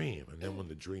that dream, and then when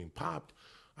the dream popped,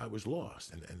 I was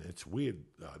lost. And it's weird.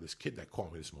 This kid that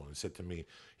called me this morning said to me,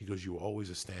 he goes, "You were always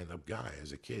a stand-up guy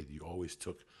as a kid. You always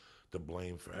took the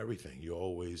blame for everything. You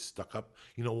always stuck up."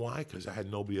 You know why? Because I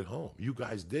had nobody at home. You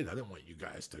guys did. I didn't want you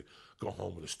guys to go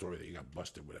home with a story that you got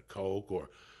busted with a Coke or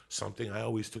something. I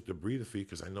always took the breather fee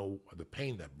because I know the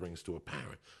pain that brings to a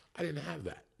parent. I didn't have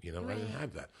that. I didn't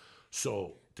have that.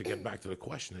 So to get back to the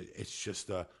question, it's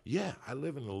just, yeah, I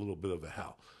live in a little bit of a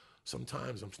hell.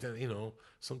 Sometimes I'm standing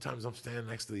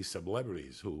next to these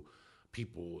celebrities who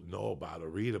people know about or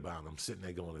read about. I'm sitting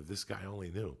there going, if this guy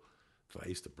only knew that I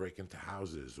used to break into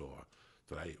houses, or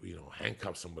that I,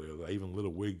 handcuff somebody, or that I even lit a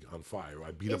wig on fire, or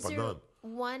I beat Is up a there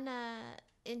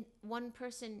nun. one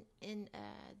person in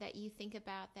that you think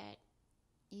about that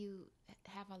you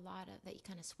have a lot of, that you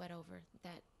kind of sweat over,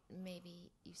 that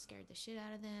maybe you scared the shit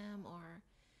out of them, or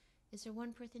is there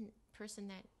one person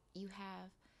that you have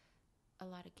a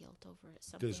lot of guilt over,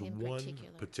 something There's in one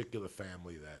particular? particular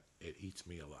family that it eats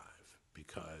me alive,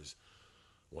 because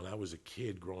when I was a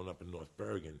kid growing up in North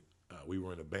Bergen, we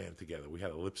were in a band together. We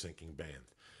had a lip syncing band,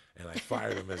 and I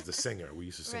fired him as the singer. We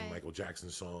used to sing Right. Michael Jackson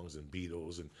songs and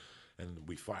Beatles, and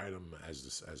we fired him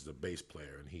as the bass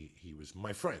player. And he was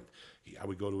my friend. I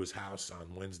would go to his house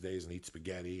on Wednesdays and eat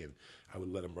spaghetti, and I would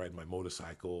let him ride my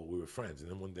motorcycle. We were friends.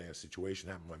 And then one day a situation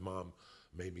happened. My mom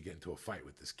made me get into a fight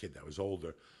with this kid that was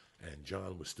older, and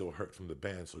John was still hurt from the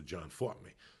band, so John fought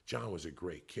me. John was a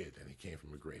great kid, and he came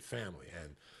from a great family.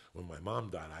 And when my mom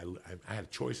died, I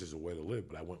had choices of where to live,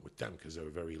 but I went with them because they were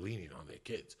very lenient on their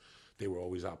kids. They were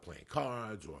always out playing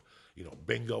cards or,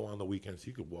 bingo on the weekends.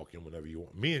 You could walk in whenever you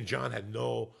want. Me and John had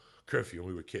no curfew when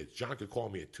we were kids. John could call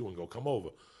me at 2 and go, "Come over,"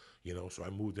 so I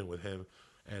moved in with him.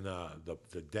 And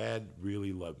the dad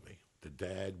really loved me. The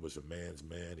dad was a man's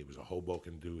man. He was a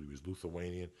Hoboken dude. He was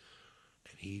Lithuanian.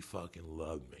 And he fucking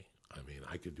loved me. I mean,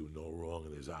 I could do no wrong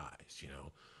in his eyes,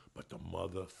 But the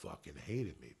mother fucking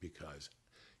hated me because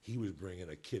he was bringing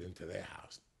a kid into their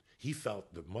house.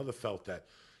 The mother felt that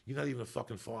you're not even a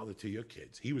fucking father to your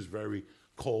kids. He was very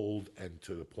cold and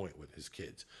to the point with his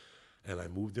kids. And I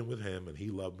moved in with him, and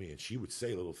he loved me. And she would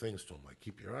say little things to him, like,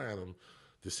 "Keep your eye on him.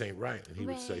 This ain't right." And he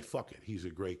would say, Right. "Fuck it. He's a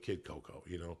great kid, Coco,"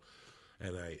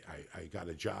 And I got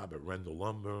a job at Rendell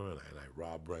Lumber, and I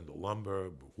robbed Rendell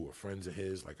Lumber, who were friends of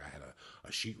his. Like, I had a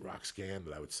sheetrock scam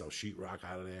that I would sell sheetrock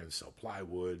out of there and sell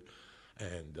plywood.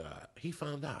 And he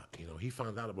found out, he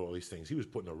found out about all these things. He was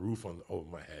putting a roof over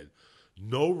my head.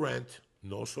 No rent,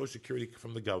 no Social Security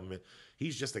from the government.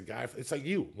 He's just a guy. It's like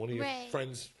you. One of your Right.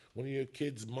 friends, one of your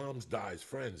kids' moms dies,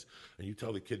 friends, and you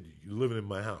tell the kid, "You're living in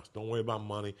my house. Don't worry about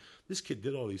money." This kid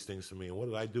did all these things to me, and what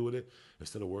did I do with it?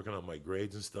 Instead of working on my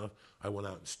grades and stuff, I went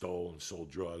out and stole and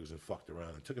sold drugs and fucked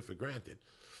around and took it for granted.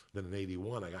 Then in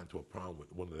 '81, I got into a problem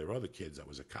with one of their other kids that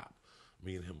was a cop.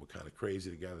 Me and him were kind of crazy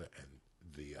together, and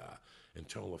the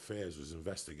Internal Affairs was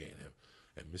investigating him.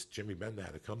 And Miss Jimmy Bender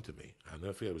had to come to me. I'll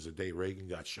never forget, it was the day Reagan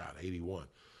got shot, '81.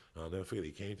 And I'll never forget,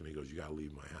 he came to me, he goes, "You got to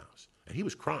leave my house." And he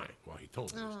was crying while he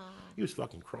told me this. He was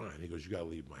fucking crying. He goes, "You got to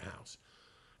leave my house."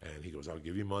 And he goes, "I'll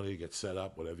give you money to get set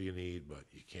up, whatever you need, but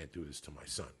you can't do this to my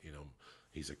son.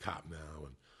 He's a cop now."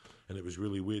 And it was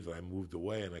really weird that I moved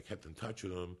away, and I kept in touch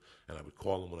with him, and I would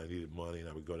call him when I needed money, and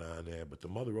I would go down there. But the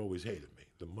mother always hated me.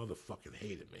 The mother fucking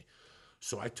hated me.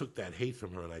 So I took that hate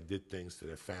from her, and I did things to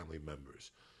their family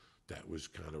members that was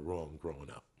kind of wrong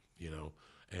growing up,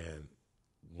 And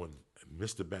when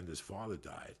Mr. Bender's father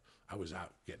died, I was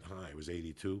out getting high. It was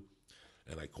 '82.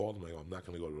 And I called him. I go, "I'm not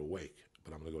going to go to the wake,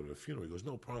 but I'm going to go to the funeral." He goes,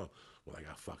 "No problem." Well, I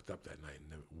got fucked up that night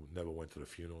and never went to the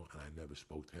funeral, and I never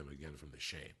spoke to him again from the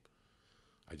shame.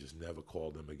 I just never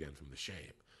called him again from the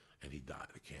shame. And he died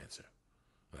of cancer.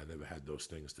 And I never had those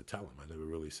things to tell him. I never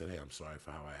really said, "Hey, I'm sorry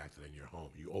for how I acted in your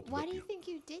home. You opened Why up do you your..." think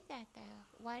you did that, though?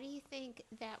 Why do you think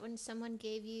that when someone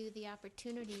gave you the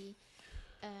opportunity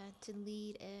to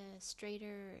lead a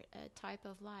straighter type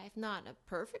of life, not a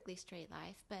perfectly straight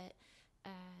life, but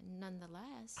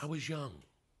nonetheless? I was young.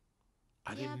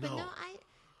 I Yeah, didn't but know. no,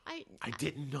 I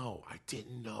didn't know. I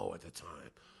didn't know at the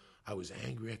time. I was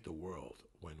angry at the world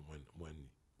when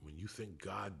you think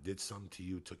God did something to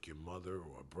you, took your mother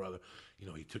or a brother. You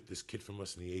know, he took this kid from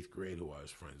us in the 8th grade who I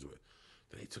was friends with.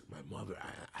 Then he took my mother.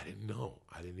 I didn't know.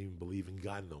 I didn't even believe in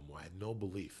God no more. I had no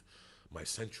belief. My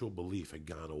central belief had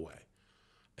gone away.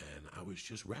 And I was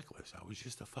just reckless. I was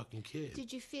just a fucking kid.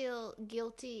 Did you feel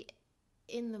guilty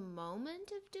in the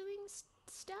moment of doing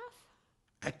stuff?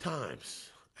 At times.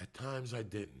 At times I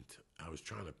didn't. I was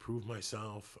trying to prove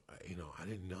myself. You know, I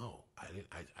didn't know.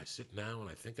 I sit now and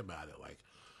I think about it like,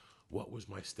 what was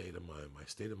my state of mind? My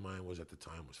state of mind was at the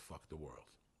time was fuck the world.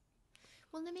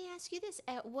 Well, let me ask you this.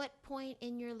 At what point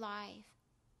in your life,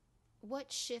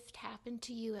 what shift happened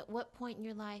to you? At what point in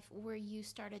your life where you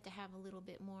started to have a little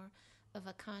bit more of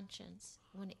a conscience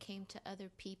when it came to other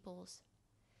people's?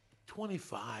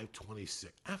 25,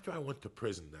 26. After I went to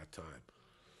prison that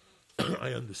time,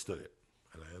 I understood it.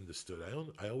 And I understood.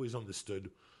 I always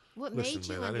understood. What Listen, made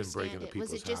you man, I didn't break understand into it? Was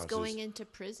people's it just houses. going into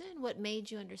prison? What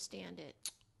made you understand it?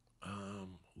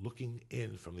 Looking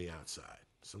in from the outside.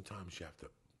 Sometimes you have to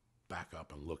back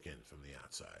up and look in from the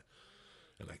outside.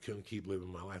 And I couldn't keep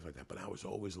living my life like that. But I was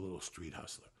always a little street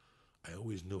hustler. I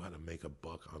always knew how to make a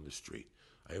buck on the street.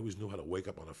 I always knew how to wake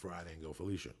up on a Friday and go,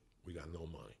 Felicia, we got no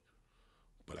money,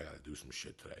 but I got to do some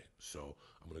shit today. So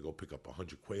I'm going to go pick up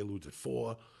 100 Quaaludes at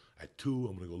 4. At 2,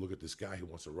 I'm going to go look at this guy who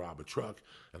wants to rob a truck.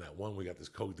 And at 1, we got this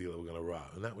coke dealer we're going to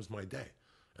rob. And that was my day.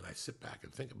 And I sit back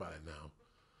and think about it now.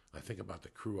 I think about the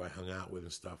crew I hung out with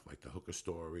and stuff, like the hooker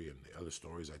story and the other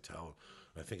stories I tell.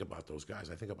 And I think about those guys.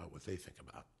 I think about what they think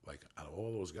about. Like, out of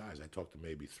all those guys, I talked to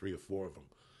maybe 3 or 4 of them.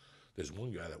 There's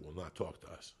one guy that will not talk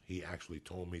to us. He actually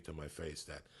told me to my face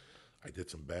that I did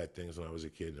some bad things when I was a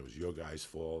kid, and it was your guy's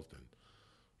fault. And,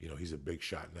 you know, he's a big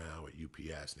shot now at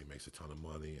UPS, and he makes a ton of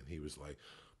money. And he was like,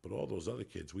 but all those other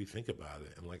kids, we think about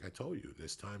it. And like I told you,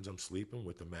 there's times I'm sleeping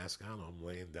with the mask on, I'm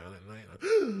laying down at night,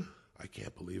 and I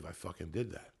can't believe I fucking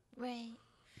did that. Right.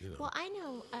 You know? Well, I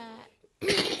know,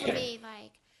 for me,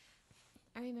 like,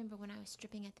 I remember when I was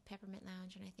stripping at the Peppermint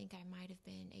Lounge, and I think I might have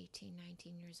been 18,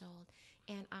 19 years old,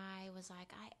 and I was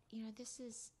like, this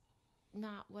is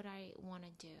not what I want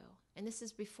to do. And this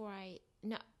is before I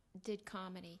did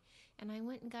comedy. And I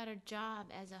went and got a job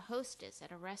as a hostess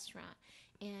at a restaurant.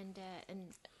 And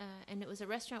it was a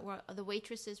restaurant where the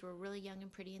waitresses were really young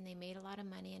and pretty, and they made a lot of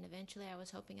money. And eventually I was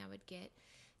hoping I would get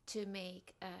to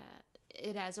make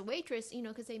it as a waitress, you know,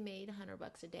 because they made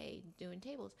 $100 a day doing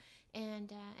tables.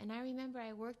 And I remember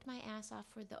I worked my ass off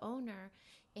for the owner,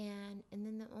 and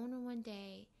then the owner one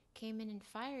day came in and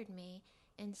fired me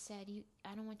and said,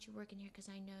 I don't want you working here because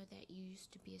I know that you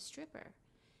used to be a stripper.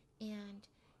 And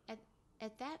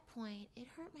at that point, it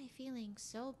hurt my feelings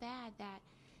so bad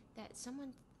that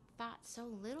someone thought so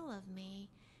little of me.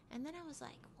 And then I was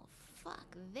like, well,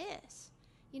 fuck this.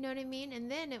 You know what I mean?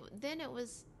 And then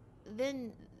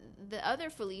the other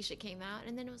Felicia came out,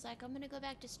 and then it was like, I'm going to go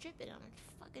back to stripping. I'm going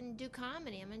to fucking do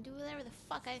comedy. I'm going to do whatever the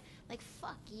fuck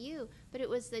fuck you. But it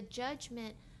was the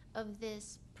judgment of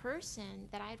this person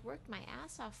that I'd worked my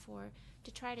ass off for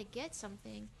to try to get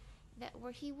something that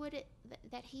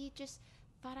he just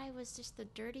thought I was just the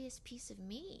dirtiest piece of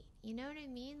meat. You know what I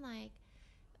mean?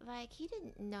 Like he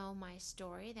didn't know my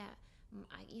story, that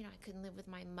I couldn't live with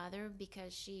my mother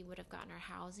because she would have gotten her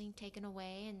housing taken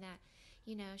away, and that,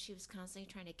 you know, she was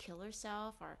constantly trying to kill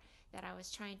herself, or that I was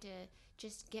trying to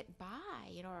just get by,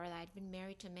 you know, or that I'd been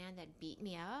married to a man that beat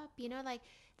me up, you know,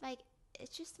 like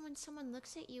it's just when someone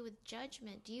looks at you with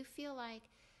judgment, do you feel like,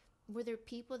 were there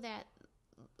people that,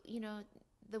 you know,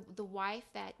 the wife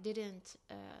that didn't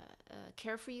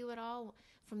care for you at all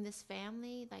from this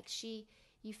family, like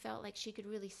you felt like she could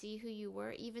really see who you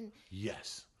were, even?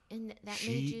 Yes. And that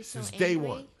made you so since angry?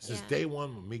 Day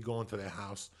one, when me going to their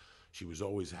house, she was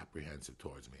always apprehensive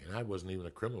towards me. And I wasn't even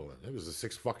a criminal then. It was the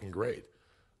 6th fucking grade.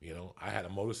 You know, I had a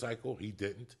motorcycle. He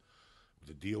didn't.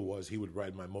 The deal was he would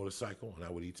ride my motorcycle, and I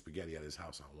would eat spaghetti at his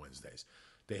house on Wednesdays.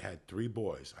 They had 3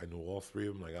 boys. I knew all 3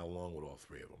 of them. I got along with all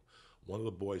 3 of them. One of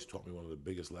the boys taught me one of the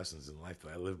biggest lessons in life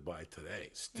that I live by today,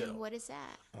 still. And what is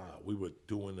that? We were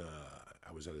doing,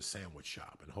 I was at a sandwich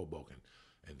shop in Hoboken,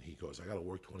 and he goes, I got to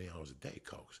work 20 hours a day,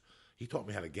 Cokes. He taught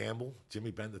me how to gamble.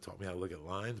 Jimmy Bender taught me how to look at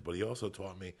lines, but he also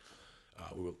taught me,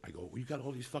 I go, well, you got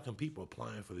all these fucking people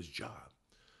applying for this job.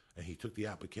 And he took the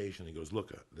application, and he goes,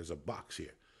 look, there's a box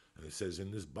here. And it says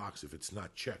in this box, if it's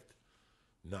not checked,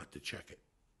 not to check it.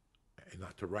 And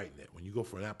not to write in it. When you go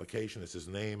for an application, it says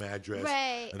name, address,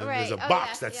 and then there's a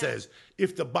box that says,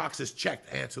 if the box is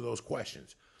checked, answer those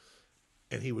questions.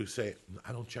 And he would say,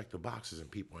 I don't check the boxes and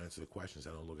people answer the questions.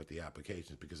 I don't look at the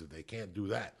applications, because if they can't do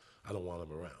that, I don't want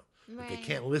them around. Right. If they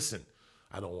can't listen,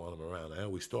 I don't want them around. I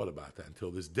always thought about that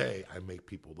until this day. I make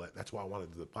people that's why I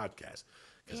wanted to do the podcast,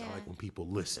 because I like when people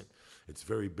listen. It's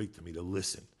very big to me to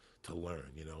listen, to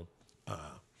learn, you know.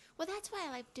 Well, that's why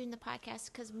I like doing the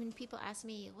podcast, because when people ask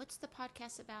me, what's the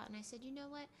podcast about? And I said, you know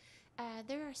what?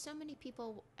 There are so many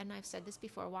people, and I've said this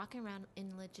before, walking around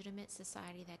in legitimate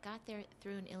society that got there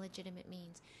through an illegitimate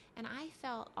means. And I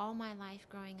felt all my life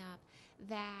growing up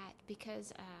that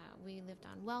because we lived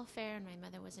on welfare and my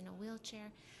mother was in a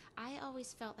wheelchair, I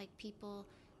always felt like people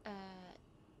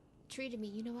treated me.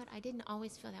 You know what? I didn't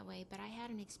always feel that way, but I had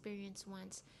an experience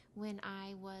once when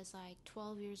I was like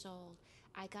 12 years old.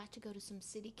 I got to go to some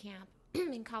city camp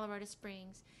in Colorado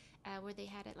Springs where they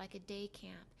had it like a day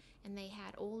camp, and they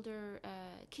had older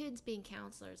kids being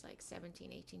counselors, like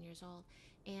 17, 18 years old.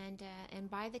 And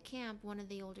by the camp, one of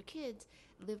the older kids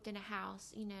lived in a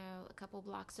house, you know, a couple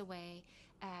blocks away,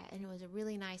 and it was a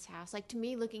really nice house. Like, to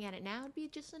me, looking at it now, it'd be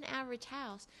just an average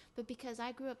house. But because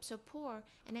I grew up so poor,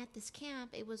 and at this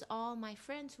camp, it was all my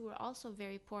friends who were also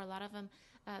very poor. A lot of them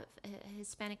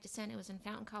Hispanic descent. It was in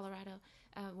Fountain, Colorado,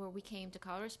 where we came to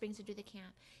Colorado Springs to do the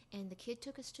camp. And the kid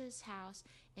took us to his house,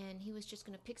 and he was just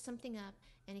going to pick something up,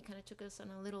 and he kind of took us on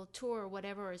a little tour or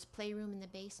whatever, or his playroom in the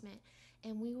basement.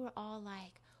 And we were all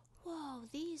like, whoa,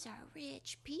 these are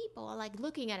rich people. Like,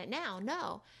 looking at it now,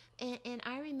 no. And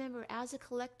I remember as a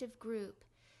collective group,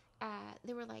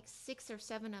 there were like 6 or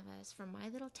 7 of us from my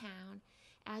little town.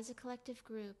 As a collective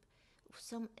group,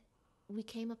 we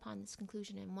came upon this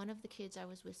conclusion, and one of the kids I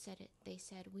was with said it. They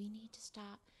said, we need to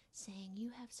stop saying you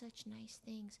have such nice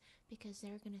things, because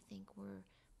they're going to think we're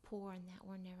poor and that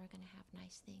we're never going to have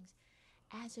nice things.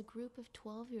 As a group of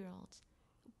 12-year-olds,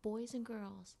 boys and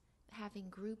girls, having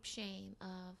group shame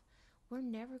of, we're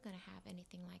never going to have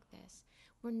anything like this.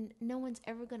 No one's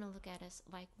ever going to look at us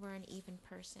like we're an even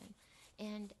person.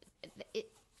 And it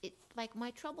like,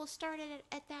 my trouble started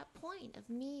at that point of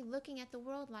me looking at the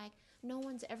world like no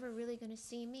one's ever really going to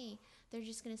see me. They're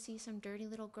just going to see some dirty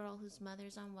little girl whose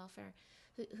mother's on welfare,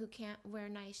 who can't wear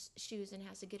nice shoes and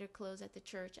has to get her clothes at the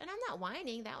church. And I'm not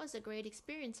whining. That was a great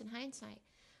experience in hindsight.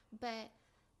 But,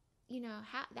 you know,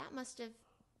 that must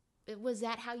have, was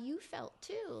that how you felt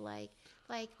too? Like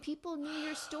people knew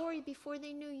your story before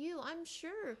they knew you, I'm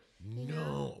sure.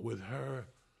 No, with her,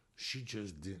 she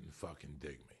just didn't fucking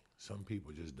dig me. Some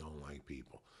people just don't like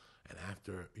people. And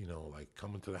after, you know, like,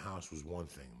 coming to the house was one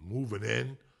thing. Moving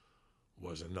in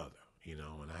was another, you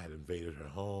know, and I had invaded her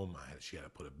home. She had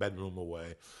to put a bedroom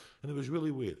away. And it was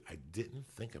really weird. I didn't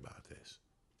think about this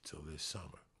till this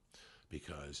summer,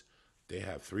 because they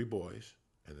have 3 boys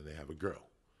and then they have a girl.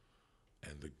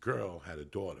 And the girl had a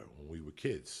daughter when we were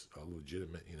kids, a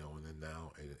legitimate, you know, and then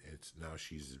now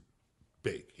she's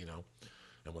big, you know.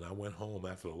 And when I went home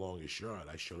after the longest yard,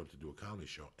 I showed up to do a comedy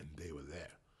show, and they were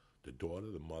there. The daughter,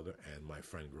 the mother, and my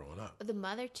friend growing up. The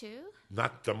mother too?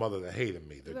 Not the mother that hated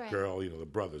me, the Right. girl, you know, the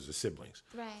brothers, the siblings.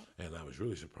 Right. And I was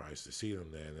really surprised to see them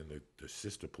there. And then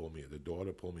the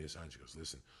daughter pulled me aside. She goes,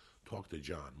 listen, talk to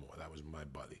John more. That was my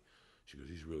buddy. She goes,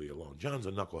 he's really alone. John's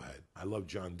a knucklehead. I love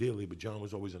John dearly, but John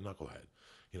was always a knucklehead.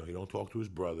 You know, he don't talk to his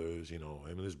brothers. You know,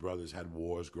 him and his brothers had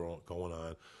wars going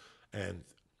on. And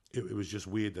it was just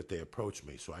weird that they approached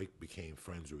me. So I became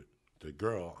friends with the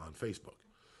girl on Facebook.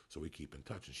 So we keep in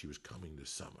touch. And she was coming this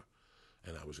summer.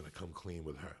 And I was going to come clean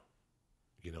with her.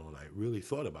 You know, and I really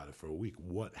thought about it for a week.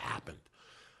 What happened?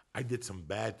 I did some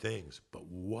bad things, but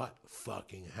what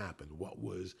fucking happened?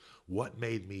 What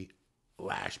made me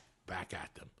lash back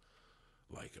at them?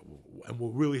 Like, and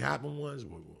what really happened was,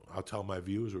 I'll tell my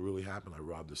viewers what really happened. I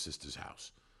robbed the sister's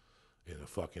house. In a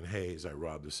fucking haze, I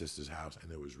robbed the sister's house,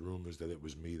 and there was rumors that it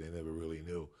was me. They never really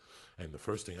knew. And the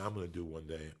first thing I'm going to do one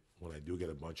day, when I do get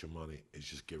a bunch of money, is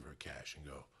just give her cash and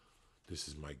go, this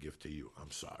is my gift to you.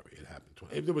 I'm sorry. It happened to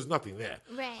her. There was nothing there.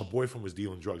 Right. Her boyfriend was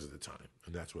dealing drugs at the time,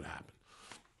 and that's what happened.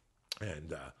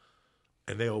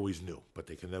 And they always knew, but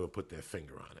they could never put their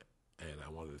finger on it. And I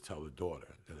wanted to tell the daughter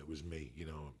that it was me, you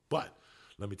know. But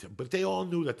but they all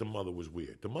knew that the mother was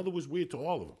weird. The mother was weird to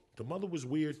all of them. The mother was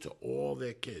weird to all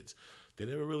their kids. They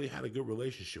never really had a good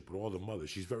relationship with all the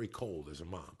mothers. She's very cold as a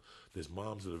mom. There's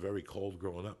moms that are very cold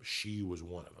growing up. She was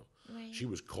one of them. Right. She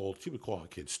was cold. She would call her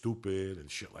kids stupid and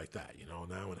shit like that, you know,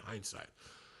 now in hindsight.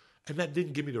 And that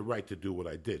didn't give me the right to do what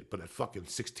I did. But at fucking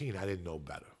 16, I didn't know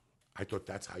better. I thought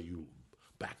that's how you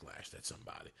backlashed at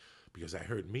somebody. Because I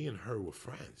heard me and her were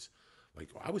friends. Like,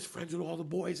 I was friends with all the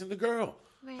boys and the girl.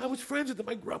 Right. I was friends with them.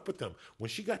 I grew up with them. When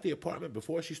she got the apartment,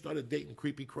 before she started dating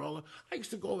Creepy Crawler, I used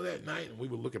to go over there at night and we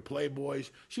would look at Playboys.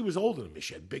 She was older than me.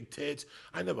 She had big tits.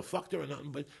 I never fucked her or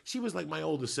nothing, but she was like my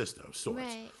older sister of sorts.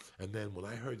 Right. And then when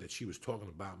I heard that she was talking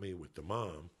about me with the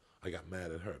mom, I got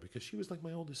mad at her because she was like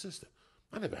my older sister.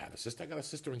 I never had a sister. I got a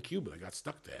sister in Cuba. I got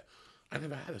stuck there. I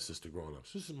never had a sister growing up.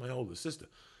 So this is my older sister.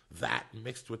 That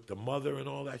mixed with the mother and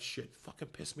all that shit fucking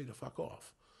pissed me the fuck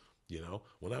off. You know,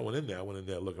 when I went in there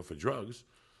looking for drugs.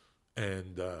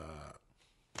 And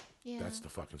that's the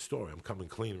fucking story. I'm coming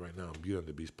clean right now on Beauty and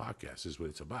the Beast podcast is what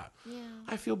it's about. Yeah.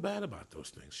 I feel bad about those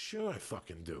things. Sure, I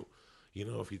fucking do. You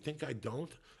know, if you think I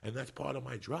don't, and that's part of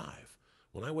my drive.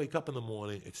 When I wake up in the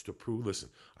morning, it's to prove, listen,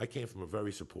 I came from a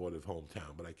very supportive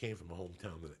hometown, but I came from a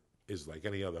hometown that is like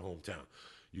any other hometown.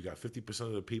 You got 50%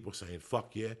 of the people saying,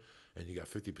 fuck yeah, and you got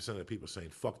 50% of the people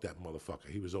saying, fuck that motherfucker.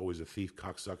 He was always a thief,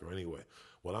 cocksucker anyway.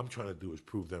 What I'm trying to do is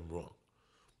prove them wrong.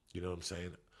 You know what I'm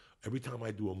saying? Every time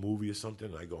I do a movie or something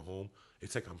and I go home,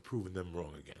 it's like I'm proving them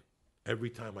wrong again. Every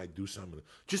time I do something,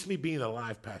 just me being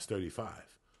alive past 35,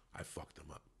 I fucked them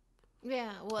up.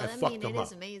 Yeah, well, I mean, it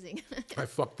is amazing. I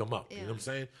fucked them up. Yeah. You know what I'm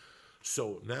saying?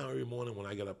 So now every morning when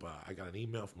I get up, I got an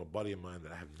email from a buddy of mine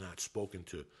that I have not spoken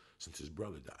to since his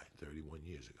brother died 31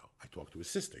 years ago. I talked to his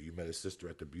sister. You met his sister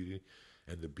at the Beauty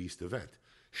and the Beast event.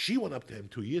 She went up to him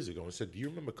 2 years ago and said, do you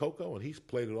remember Coco? And he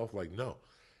played it off like, no.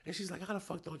 And she's like, how the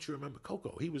fuck don't you remember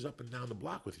Coco? He was up and down the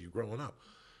block with you growing up.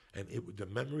 And the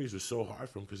memories were so hard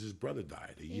for him because his brother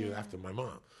died a year after my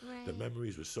mom. Right. The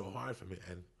memories were so hard for me.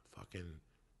 And fucking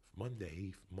Monday,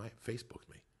 he Facebooked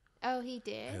me. Oh, he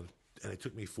did? And it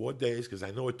took me 4 days because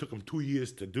I know it took him 2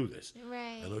 years to do this.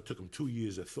 Right. I know it took him 2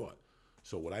 years of thought.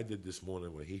 So what I did this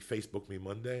morning, when he Facebooked me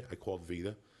Monday, I called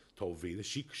Vita, told Vita.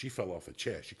 She fell off a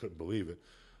chair. She couldn't believe it.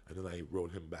 And then I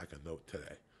wrote him back a note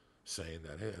today saying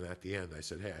that, hey, and at the end I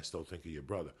said, hey, I still think of your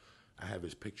brother. I have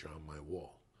his picture on my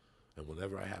wall. And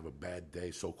whenever I have a bad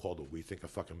day, so-called what we think a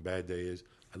fucking bad day is,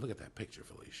 I look at that picture,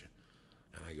 Felicia,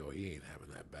 and I go, he ain't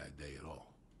having that bad day at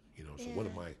all. You know, so what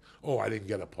am I? Oh, I didn't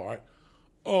get a part.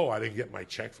 Oh, I didn't get my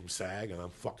check from SAG, and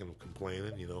I'm fucking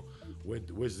complaining, you know.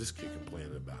 Where's this kid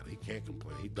complaining about? He can't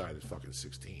complain. He died at fucking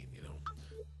 16, you know.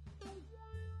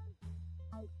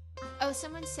 Oh,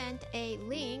 someone sent a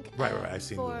link right, I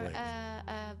seen for the link.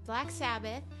 Black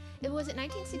Sabbath. Was it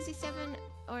 1967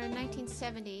 or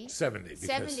 1970? 70.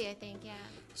 70, I think, yeah.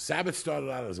 Sabbath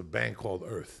started out as a band called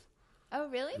Earth. Oh,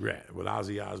 really? Yeah, with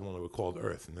Ozzy Osbourne, they were called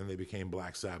Earth, and then they became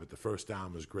Black Sabbath. The first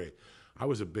album was great. I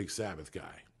was a big Sabbath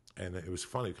guy, and it was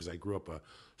funny because I grew up a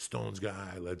Stones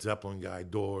guy, Led Zeppelin guy,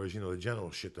 Doors, you know, the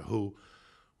general shit, The Who.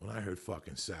 When I heard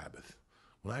fucking Sabbath,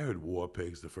 when I heard War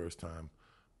Pigs the first time,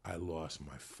 I lost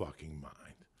my fucking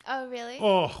mind. Oh, really?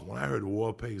 Oh, when I heard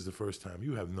War Pigs the first time,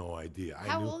 you have no idea.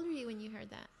 How old were you when you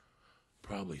heard that?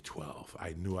 Probably 12.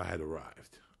 I knew I had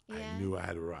arrived. Yeah. I knew I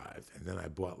had arrived. And then I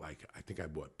bought, I think I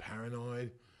bought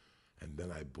Paranoid. And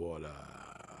then I bought,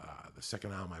 the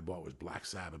second album I bought was Black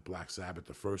Sabbath,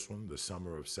 the first one, the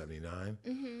summer of 79.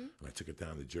 Mm-hmm. And I took it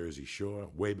down to Jersey Shore,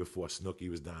 way before Snooki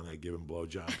was down there giving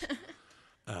blowjobs.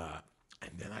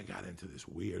 And then I got into this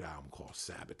weird album called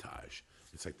Sabotage.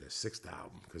 It's like their sixth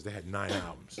album because they had 9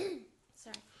 albums.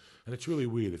 Sorry. And it's really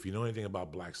weird. If you know anything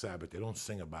about Black Sabbath, they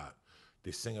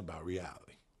sing about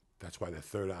reality. That's why their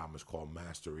third album is called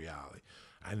Master Reality.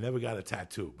 I never got a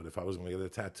tattoo, but if I was going to get a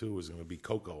tattoo, it was going to be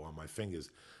Coco on my fingers,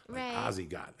 like Ozzy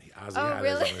got. Ozzy had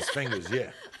really? it on his fingers,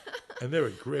 yeah. And they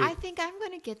were great. I think I'm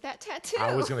going to get that tattoo.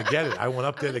 I was going to get it. I went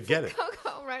up there to get it.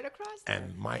 Coco right across there.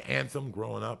 And my anthem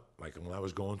growing up, like when I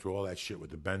was going through all that shit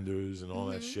with the Benders and all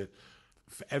that shit,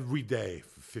 every day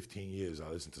for 15 years I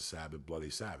listened to Sabbath, Bloody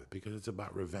Sabbath, because it's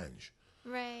about revenge.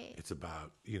 Right. It's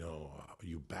about, you know,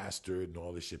 you bastard and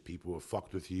all this shit. People have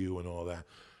fucked with you and all that.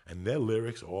 And their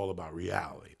lyrics are all about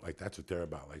reality. Like, that's what they're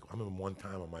about. Like, I remember one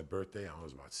time on my birthday, I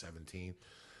was about 17.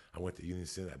 I went to Union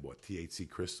City, I bought THC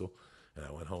Crystal, and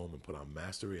I went home and put on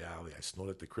Master Reality. I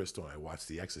snorted the crystal, and I watched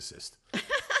The Exorcist.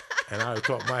 And I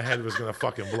thought my head was going to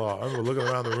fucking blow up. I remember looking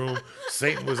around the room.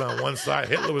 Satan was on one side.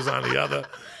 Hitler was on the other.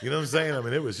 You know what I'm saying? I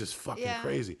mean, it was just fucking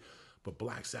crazy. But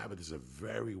Black Sabbath is a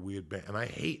very weird band. And I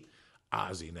hate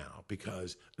Ozzy now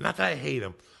because, not that I hate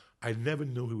him, I never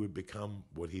knew he would become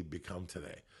what he'd become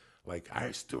today. Like,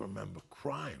 I still remember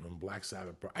crying when Black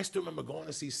Sabbath. I still remember going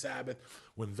to see Sabbath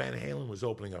when Van Halen was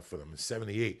opening up for them in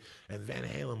 '78, and Van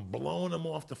Halen blowing them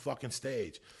off the fucking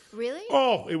stage. Really?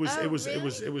 Oh, it was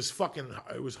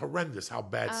horrendous how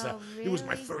bad Sabbath. Really? It was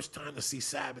my first time to see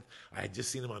Sabbath. I had just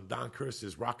seen them on Don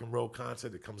Kirshner's rock and roll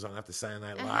concert that comes on after Saturday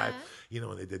Night Live. You know,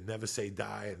 and they did Never Say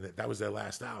Die, and that was their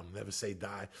last album, Never Say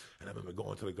Die. And I remember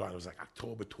going to the garden. It was like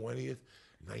October 20th,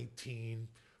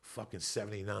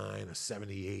 79 or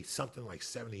 78, something like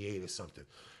 78 or something.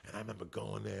 And I remember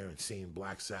going there and seeing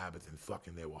Black Sabbath, and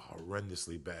fucking they were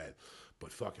horrendously bad.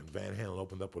 But fucking Van Halen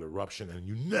opened up with Eruption, and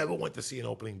you never went to see an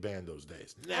opening band those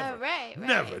days. Never.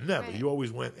 Never. Right. You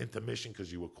always went intermission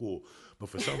because you were cool. But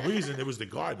for some reason, it was the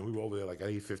Garden. We were over there like at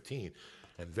 8:15.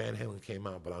 and Van Halen came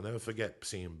out. But I'll never forget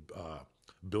seeing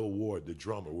Bill Ward, the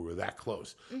drummer. We were that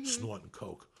close, snorting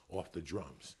coke off the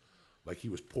drums. Like he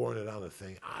was pouring it on the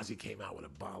thing. Ozzy came out with a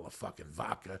bottle of fucking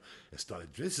vodka and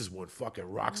started. This is when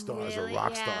fucking rock stars Really? are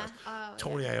rock Yeah. stars. Oh,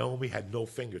 Tony Iommi had no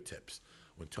fingertips.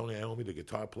 When Tony Iommi, the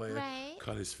guitar player, Right.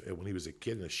 cut his when he was a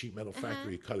kid in a sheet metal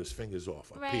factory, he cut his fingers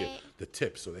off up here, Right. the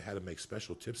tips. So they had to make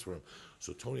special tips for him.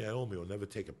 So Tony Iommi will never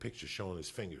take a picture showing his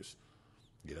fingers,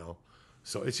 you know.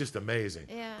 So it's just amazing.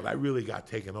 Yeah. But I really got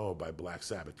taken over by Black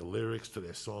Sabbath. The lyrics to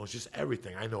their songs, just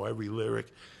everything. I know every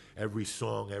lyric, every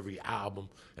song, every album.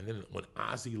 And then when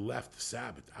Ozzy left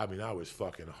Sabbath, I mean, I was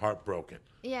fucking heartbroken.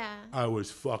 Yeah. I was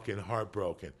fucking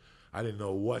heartbroken. I didn't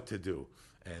know what to do.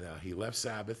 And he left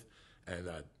Sabbath, and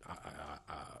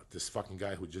this fucking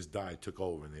guy who just died took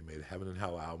over, and they made a Heaven and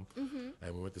Hell album.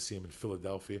 And we went to see him in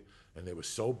Philadelphia, and they were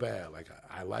so bad. Like,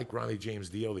 I like Ronnie James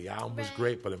Dio. The album was Right.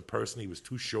 great, but in person, he was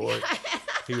too short.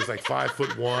 He was like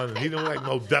 5'1", and he didn't look like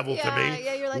no devil to me.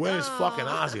 Yeah, you're like, Where's "Aw." fucking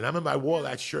Ozzy? And I remember I wore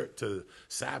that shirt to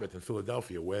Sabbath in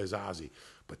Philadelphia. Where's Ozzy?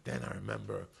 But then I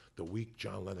remember the week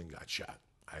John Lennon got shot.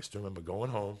 I still remember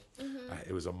going home.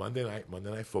 It was a Monday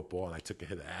Night Football, and I took a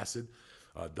hit of acid,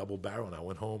 double barrel, and I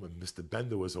went home, and Mr.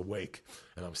 Bender was awake,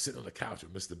 and I'm sitting on the couch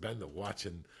with Mr. Bender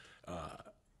watching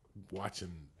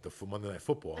the Monday Night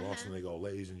Football, and all of a sudden they go,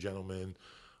 "Ladies and gentlemen,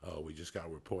 we just got a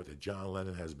report that John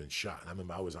Lennon has been shot." And I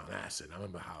remember I was on acid. I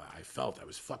remember how I felt. I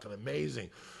was fucking amazing.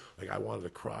 Like, I wanted to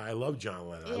cry. I love John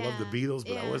Lennon. I love the Beatles,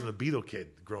 but I wasn't a Beatle kid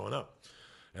growing up.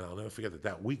 And I'll never forget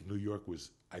that week, New York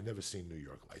was, I'd never seen New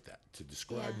York like that. To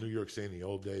describe New York City in the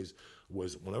old days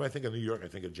was, whenever I think of New York, I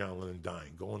think of John Lennon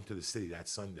dying, going to the city that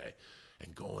Sunday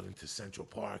and going into Central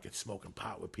Park and smoking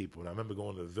pot with people. And I remember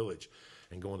going to the Village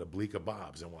and going to Bleecker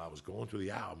Bob's. And while I was going through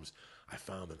the albums, I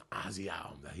found an Ozzy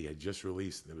album that he had just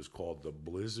released, and it was called The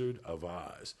Blizzard of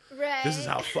Oz. Right. This is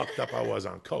how fucked up I was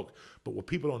on coke. But what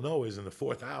people don't know is in the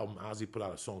fourth album, Ozzy put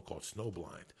out a song called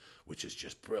Snowblind, which is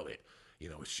just brilliant. You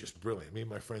know, it's just brilliant. Me and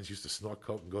my friends used to snort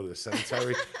coke and go to the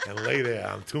cemetery and lay there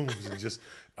on tombs and just,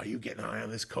 "Are you getting high on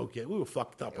this coke yet?" We were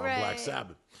fucked up on Black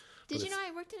Sabbath. Did you know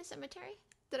I worked in a cemetery?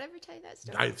 Did I ever tell you that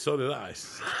story? So did I.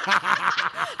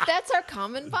 That's our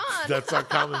common bond. That's our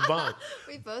common bond.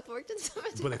 We both worked in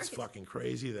cemeteries. But it's fucking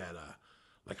crazy that,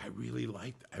 like, I really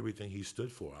liked everything he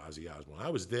stood for, Ozzy Osbourne. I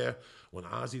was there when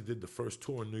Ozzy did the first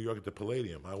tour in New York at the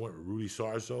Palladium. I went with Rudy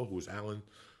Sarzo, who was Alan's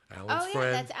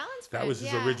friend. That's Alan's friend. That was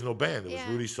his original band. It was Yeah.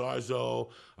 Rudy Sarzo,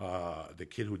 the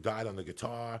kid who died on the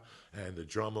guitar, and the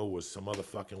drummer was some other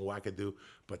fucking wackadoo.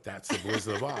 But that's the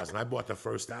Blizzard of Oz. And I bought the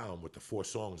first album with the 4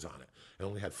 songs on it. It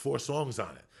only had 4 songs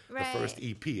on it. Right. The first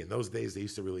EP. In those days, they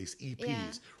used to release EPs.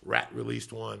 Yeah. Rat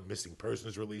released one. Missing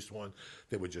Persons released one.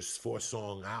 They were just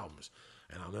 4-song albums.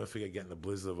 And I'll never forget getting the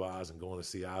Blizzard of Oz and going to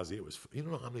see Ozzy. It was, you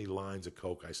don't know how many lines of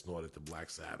coke I snorted to Black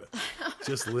Sabbath.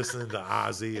 Just listening to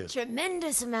Ozzy. And,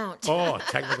 Tremendous amount.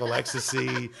 Technical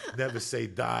Ecstasy, Never Say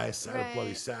Die, Sabbath, Right.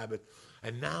 Bloody Sabbath.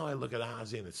 And now I look at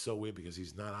Ozzy, and it's so weird because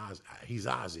he's not Ozzy. He's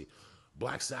Ozzy.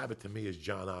 Black Sabbath to me is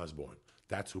John Osborne.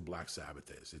 That's who Black Sabbath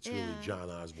is. It's really John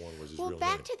Osborne was his real name. Well,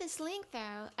 back to this link,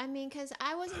 though. I mean, because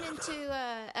I wasn't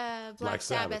into Black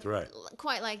Sabbath, right.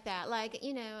 quite like that. Like,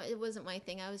 you know, it wasn't my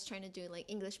thing. I was trying to do, like,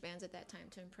 English bands at that time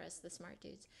to impress the smart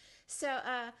dudes. So,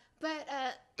 but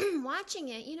watching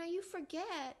it, you know, you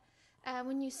forget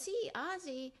when you see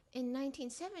Ozzy in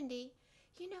 1970,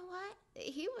 you know what?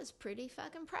 He was pretty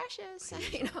fucking precious.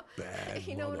 You know, Bad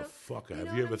you know what motherfucker. you know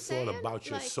Have you what ever I'm thought saying? about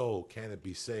your Like- soul? Can it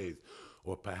be saved?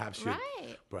 Or perhaps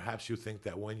you think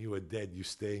that when you are dead, you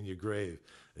stay in your grave.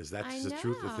 Is that I just the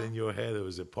truth know. within your head, or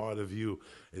is it part of you?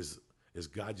 Is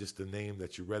God just a name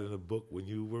that you read in a book when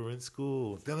you were in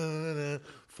school? Da-da-da-da.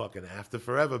 Fucking after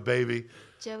forever, baby.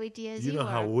 Joey Diaz, You know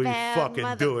are how a we bad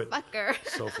fucking do it. motherfucker.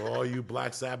 So for all you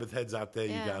Black Sabbath heads out there,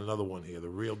 you Yeah. got another one here, the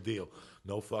real deal.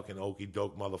 No fucking okey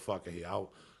doke motherfucker here.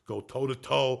 I'll go toe to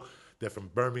toe. They're from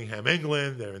Birmingham,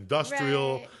 England. They're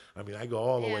industrial. Right. I mean, I go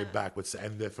all the way Yeah. back with,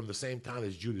 and they're from the same town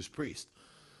as Judas Priest.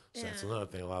 So that's Yeah. another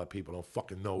thing a lot of people don't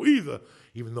fucking know either.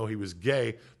 Even though he was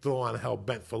gay, throw on Hell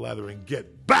Bent for Leather and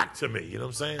get back to me. You know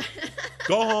what I'm saying?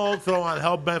 Go home, throw on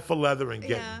Hell Bent for Leather and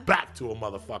get Yeah. back to a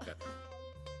motherfucker.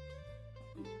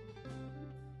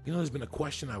 You know, there's been a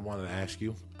question I wanted to ask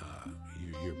you.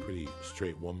 You're a pretty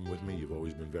straight woman with me. You've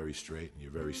always been very straight, and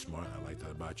you're very smart. I like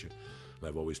that about you. And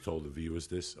I've always told the viewers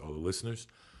this, all the listeners.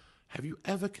 Have you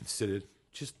ever considered,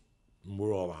 just,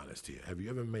 we're all honest here, have you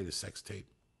ever made a sex tape?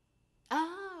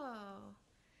 Oh,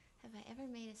 have I ever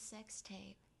made a sex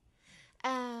tape?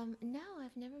 No,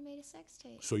 I've never made a sex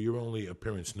tape. So your only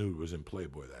appearance nude was in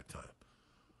Playboy that time?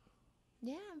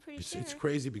 Yeah, I'm pretty sure. It's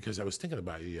crazy because I was thinking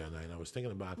about you the other night, and I was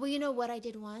thinking about. Well, you know what I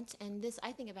did once, and this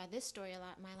I think about this story a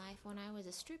lot in my life. When I was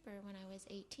a stripper, when I was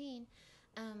 18,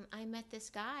 I met this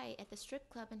guy at the strip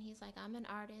club, and he's like, "I'm an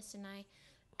artist, and I,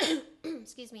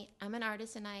 excuse me, I'm an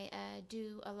artist, and I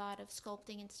do a lot of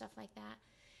sculpting and stuff like that.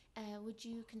 Would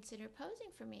you consider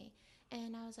posing for me?"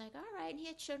 And I was like, "All right." And he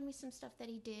had showed me some stuff that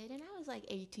he did, and I was like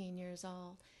 18 years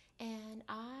old, and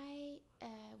I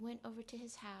went over to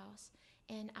his house.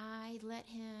 And I let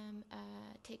him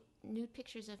take nude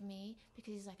pictures of me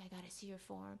because he's like, "I gotta see your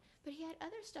form." But he had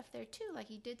other stuff there too. Like,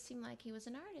 he did seem like he was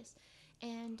an artist.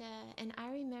 And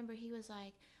I remember he was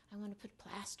like, "I want to put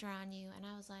plaster on you." And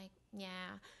I was like,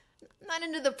 "Yeah, not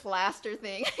into the plaster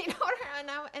thing." You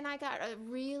know, and I got a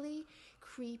really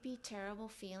creepy, terrible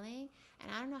feeling. And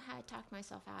I don't know how I talked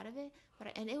myself out of it.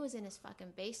 And it was in his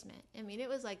fucking basement. I mean, it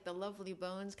was like the Lovely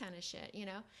Bones kind of shit, you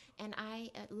know. And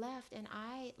I left, and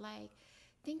I like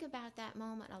think about that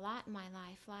moment a lot in my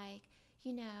life, like,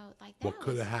 you know, like that. What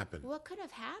could have happened? What could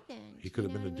have happened? He could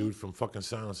have been the dude from fucking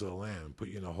Silence of the Lambs and put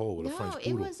you in a hole with a French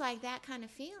poodle. No, it was like that kind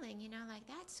of feeling, you know, like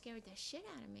that scared the shit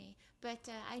out of me. But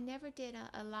I never did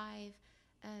a live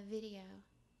video.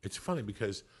 It's funny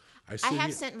because I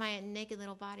have sent my naked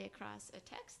little body across a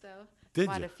text, though. Did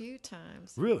quite you? a few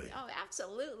times. Really? Oh,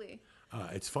 absolutely.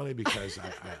 It's funny because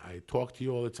I talk to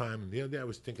you all the time, and the other day I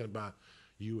was thinking about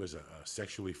you as a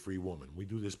sexually free woman. We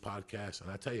do this podcast, and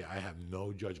I tell you, I have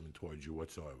no judgment towards you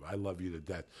whatsoever. I love you to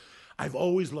death. I've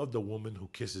always loved a woman who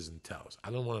kisses and tells. I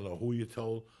don't want to know who you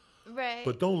told, right?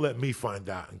 But don't let me find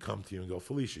out and come to you and go,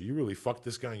 "Felicia, you really fucked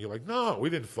this guy?" And you're like, "No, we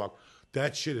didn't fuck."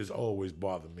 That shit has always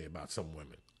bothered me about some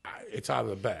women. It's out of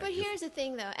the bag. But here's the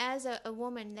thing, though. As a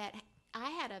woman that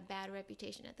I had a bad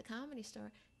reputation at the Comedy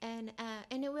Store, and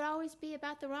it would always be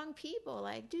about the wrong people.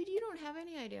 Like, dude, you don't have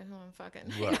any idea who I'm fucking.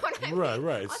 Right, you know what I mean?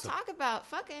 right. I'll talk about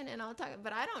fucking, and I'll talk,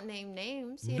 but I don't name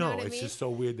names. You know what I mean? No, it's just so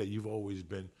weird that you've always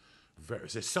been very.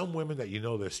 There's some women that you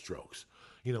know their strokes.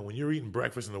 You know, when you're eating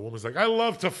breakfast and the woman's like, "I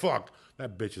love to fuck,"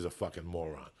 that bitch is a fucking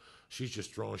moron. She's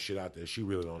just throwing shit out there. She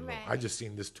really don't know. Right. I just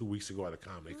seen this 2 weeks ago at a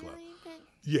comedy club. Really?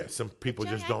 Yeah, some people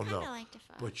just don't know. Like to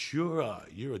fuck. But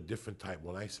you're a different type.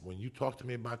 When you talk to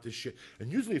me about this shit,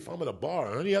 and usually if I'm at a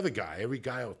bar or any other guy, every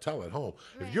guy will tell at home.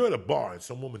 Right. If you're at a bar and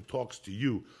some woman talks to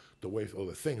you the way or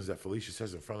the things that Felicia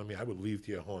says in front of me, I would leave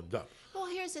here horned up. Well,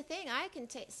 here's the thing: I can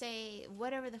say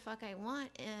whatever the fuck I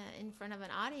want in front of an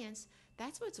audience.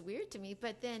 That's what's weird to me.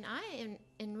 But then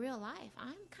in real life,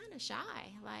 I'm kind of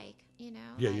shy. Like, you know.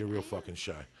 Yeah, like, you're real fucking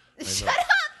shy. Shut up!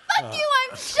 Fuck you!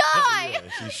 I'm shy. Yeah,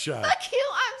 she's shy. Fuck you!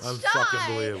 I'm shy. Unfucking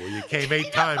believable. You came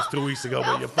 8 times 2 weeks ago,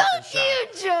 but you're fucking shy.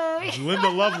 Fuck you, Joey. Linda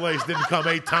Lovelace didn't come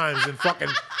 8 times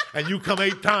and you come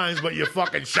 8 times, but you're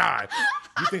fucking shy.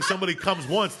 You think somebody comes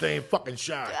once, they ain't fucking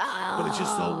shy. But it's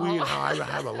just so weird how I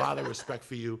have a lot of respect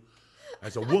for you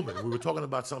as a woman. We were talking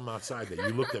about something outside that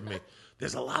you looked at me.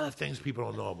 There's a lot of things people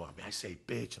don't know about me. I say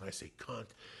bitch and I say cunt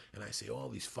and I say all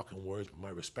these fucking words, but my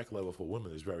respect level for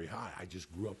women is very high. I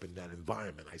just grew up in that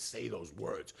environment. I say those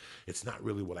words. It's not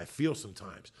really what I feel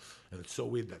sometimes. And it's so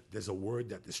weird that there's a word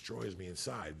that destroys me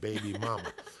inside. Baby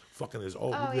mama. Fucking is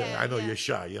old. Oh, yeah, I know you're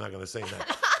shy. You're not going to say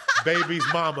that. Baby's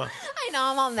mama. I know,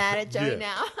 I'm all mad at Joey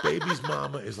now. Baby's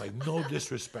mama is like no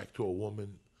disrespect to a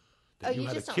woman that you you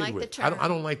had just a don't kid like with. the term. I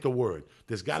don't like the word.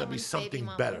 There's got to be Someone's baby something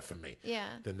mama. better for me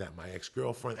than that. My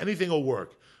ex-girlfriend, anything will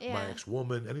work. My Yeah.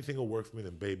 ex-woman, anything will work for me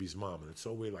than baby's mom. And it's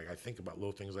so weird. Like, I think about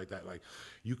little things like that. Like,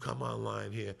 you come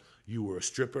online here, you were a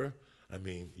stripper. I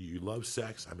mean, you love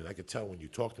sex. I mean, I could tell when you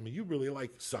talk to me, you really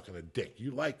like sucking a dick.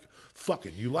 You like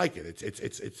fucking. You like it.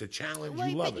 It's a challenge. Well,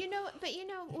 you love but it. you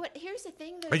know what? Here's the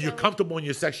thing, though. And you're Joey. comfortable in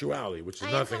your sexuality, which is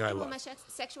another thing I comfortable love. with my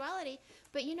sexuality,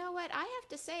 but you know what? I have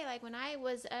to say, like, when I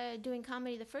was doing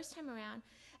comedy the first time around,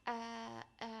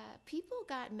 people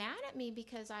got mad at me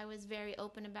because I was very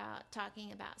open about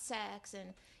talking about sex,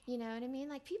 and you know what I mean?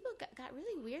 Like, people got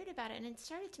really weird about it, and it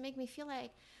started to make me feel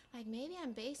like maybe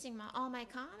I'm basing all my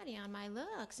comedy on my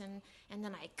looks, and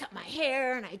then I cut my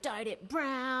hair and I dyed it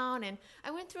brown, and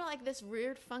I went through like this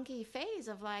weird funky phase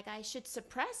of like I should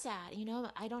suppress that, you know,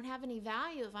 I don't have any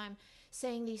value if I'm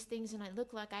saying these things and I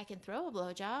look like I can throw a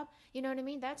blowjob, you know what I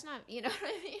mean? That's not, you know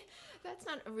what I mean? That's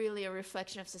not really a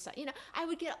reflection of society. You know, I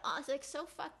would get like so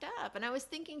fucked up, and I was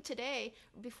thinking today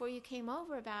before you came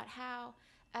over about how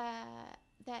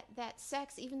that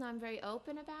sex, even though I'm very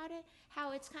open about it,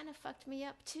 how it's kind of fucked me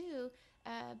up too,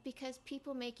 because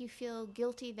people make you feel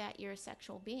guilty that you're a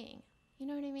sexual being. You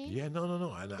know what I mean? Yeah,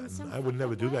 no. I would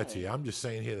never do that to you. I'm just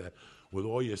saying here that with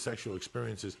all your sexual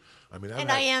experiences, I mean,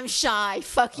 I am shy.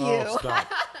 Fuck you. Oh,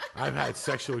 stop. I've had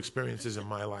sexual experiences in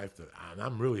my life, and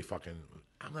I'm really fucking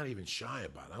I'm not even shy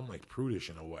about it. I'm like prudish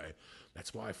in a way.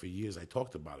 That's why for years I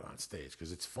talked about it on stage,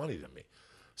 because it's funny to me.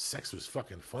 Sex was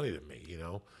fucking funny to me, you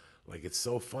know? Like, it's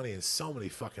so funny in so many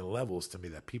fucking levels to me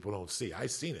that people don't see. I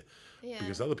seen it. Yeah.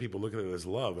 Because other people look at it as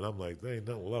love, and I'm like, there ain't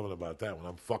nothing loving about that. When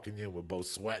I'm fucking you and we're both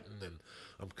sweating and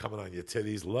I'm coming on your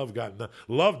titties,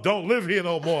 love don't live here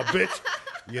no more, bitch.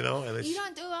 You know? And it's, you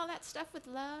don't do all that stuff with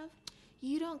love?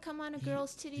 You don't come on a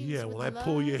girl's titties yeah, with when I love?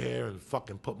 pull your hair and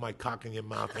fucking put my cock in your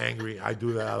mouth angry, I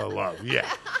do that out of love.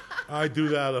 Yeah. I do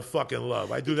that out of fucking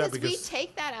love. I do that because we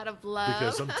take that out of love.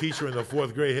 Because some teacher in the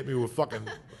 4th grade hit me with fucking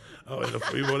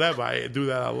whatever. I do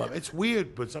that out of love. It's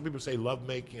weird, but some people say love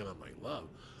making, and I'm like, love.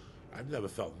 I've never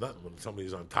felt nothing when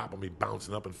somebody's on top of me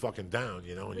bouncing up and fucking down,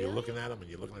 you know, and Really? you're looking at them and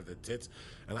you're looking at their tits,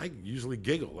 and I usually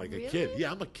giggle like Really? a kid.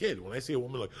 Yeah, I'm a kid. When I see a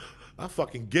woman, like, I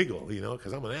fucking giggle, you know,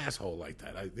 because I'm an asshole like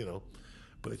that,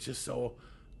 But it's just so,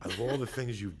 out of all the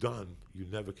things you've done, you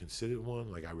never considered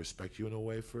one. Like, I respect you in a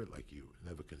way for it. Like, you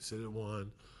never considered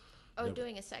one. Oh, never,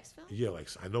 doing a sex film? Yeah, like,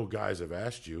 I know guys have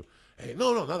asked you, hey,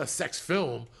 no, not a sex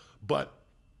film, but,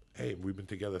 hey, we've been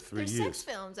together 3 They're years. sex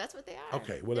films. That's what they are.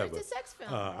 Okay, whatever. It's a sex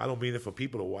film. I don't mean it for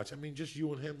people to watch. I mean just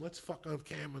you and him. Let's fuck on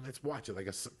camera and let's watch it like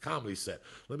a comedy set.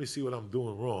 Let me see what I'm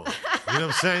doing wrong. You know what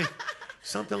I'm saying?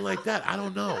 Something like that. I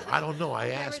don't know. I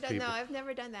ask people. No, I've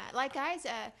never done that. Like guys,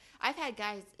 I've had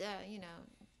guys,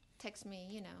 text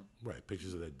me, Right,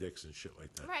 pictures of their dicks and shit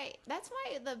like that. Right. That's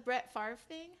why the Brett Favre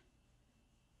thing.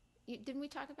 Didn't we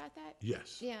talk about that?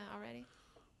 Yes. Yeah, already.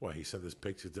 Well, he sent this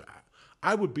picture.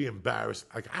 I would be embarrassed.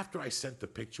 Like, after I sent the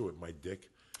picture with my dick.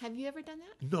 Have you ever done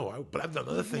that? No, but I've done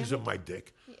other things with my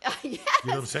dick. Yes. You know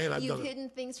what I'm saying? You've hidden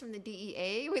things from the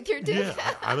DEA with your dick?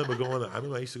 Yeah. I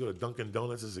remember I used to go to Dunkin'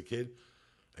 Donuts as a kid,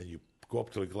 and you go up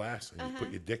to the glass, and you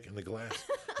put your dick in the glass,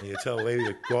 and you tell a lady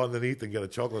to go underneath and get a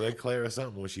chocolate eclair or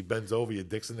something. When she bends over, your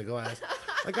dick's in the glass.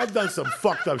 Like, I've done some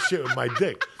fucked up shit with my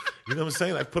dick. You know what I'm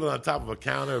saying? I put it on top of a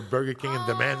counter at Burger King and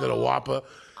demanded a Whopper.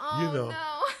 No.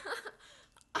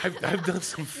 I've done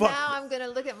some fuck. Now I'm gonna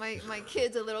look at my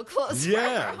kids a little closer.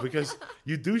 Yeah, because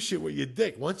you do shit with your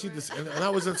dick. Once you and I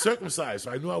was uncircumcised,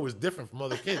 so I knew I was different from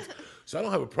other kids. So I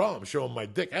don't have a problem showing my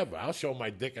dick ever. I'll show my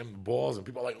dick and balls, and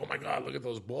people are like, "Oh my God, look at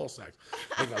those ball sacks."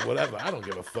 Like, whatever. I don't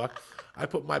give a fuck. I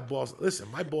put my balls. Listen,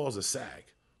 my balls are sag.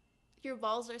 Your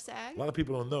balls are sag? A lot of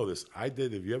people don't know this. I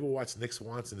did. If you ever watch Nick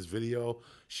Swanson's video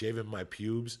shaving my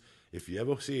pubes, if you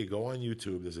ever see it, go on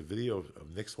YouTube. There's a video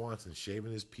of Nick Swanson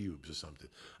shaving his pubes or something.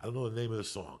 I don't know the name of the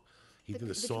song. He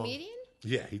did a song. The comedian?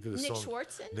 Yeah, he did a Nick song.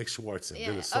 Swartzen? Nick Swartzen Yeah.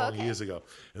 did a song okay. years ago.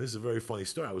 And this is a very funny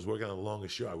story. I was working on the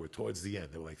longest show. We're towards the end.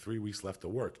 There were like 3 weeks left to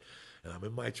work. And I'm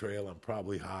in my trailer. I'm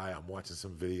probably high. I'm watching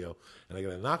some video. And I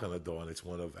get a knock on the door, and it's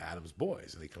one of Adam's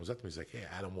boys. And he comes up to me. He's like, "Hey,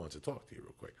 Adam wants to talk to you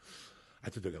real quick." I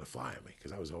thought they're going to fire me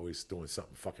because I was always doing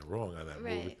something fucking wrong on that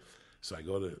movie. So I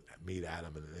go to meet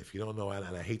Adam, and if you don't know Adam,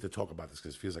 and I hate to talk about this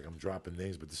because it feels like I'm dropping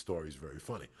names, but the story is very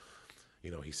funny. You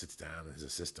know, he sits down, and his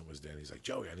assistant was there, and he's like,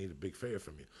 "Joey, I need a big favor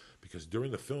from you." Because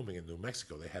during the filming in New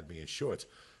Mexico, they had me in shorts,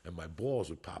 and my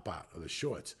balls would pop out of the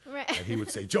shorts. Right. And he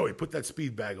would say, "Joey, put that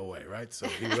speed bag away," right? So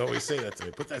he would always say that to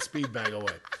me, "Put that speed bag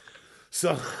away."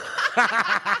 So,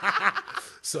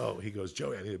 so he goes,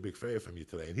 "Joey, I need a big favor from you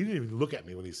today." And he didn't even look at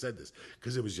me when he said this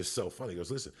because it was just so funny. He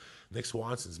goes, "Listen, Nick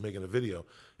Swanson's making a video,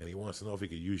 and he wants to know if he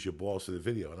could use your balls for the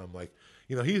video." And I'm like,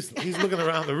 he's looking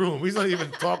around the room. He's not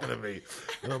even talking to me.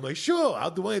 And I'm like, "Sure,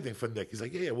 I'll do anything for Nick." He's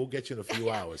like, "Yeah, we'll get you in a few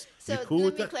hours." So you cool let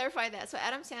with me that? clarify that. So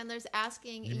Adam Sandler's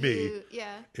asking Me. you,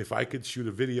 yeah, If I could shoot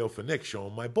a video for Nick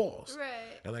showing my balls.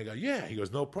 right. And I go, "Yeah." He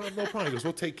goes, "No problem, no problem." He goes,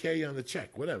 "We'll take care of you on the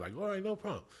check, whatever." I go, "All right, no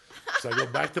problem." So I go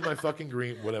back to my fucking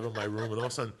my room, and all of a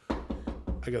sudden,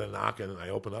 I get a knock, and I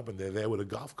open up, and they're there with a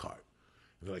golf cart.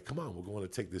 And they're like, "Come on, we're going to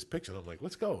take this picture." And I'm like,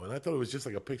 "Let's go." And I thought it was just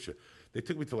like a picture. They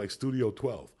took me to like Studio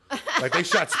 12. Like they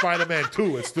shot Spider-Man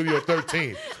 2 in Studio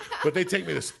 13. But they take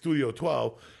me to Studio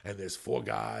 12, and there's 4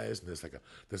 guys, and there's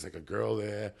like a girl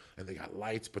there, and they got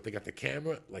lights, but they got the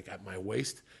camera like at my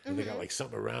waist, and they got like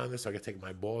something around this, so I could take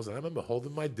my balls. And I remember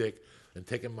holding my dick and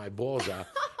taking my balls out,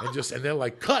 and they're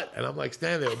like, "Cut!" And I'm like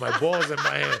standing there with my balls in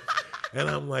my hand. And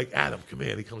I'm like, "Adam, come here."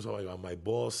 And he comes over, like, my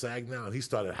balls sag now. And he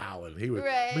started howling. He would,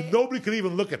 I mean, nobody could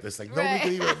even look at this. Like, nobody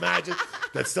could even imagine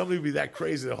that somebody would be that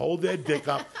crazy to hold their dick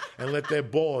up and let their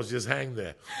balls just hang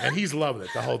there. And he's loving it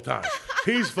the whole time.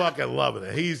 He's fucking loving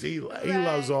it. He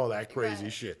loves all that crazy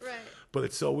shit. Right. But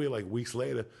it's so weird. Like, weeks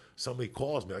later, somebody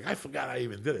calls me. Like, I forgot I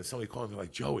even did it. Somebody calls me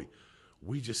like, "Joey,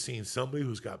 we just seen somebody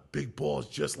who's got big balls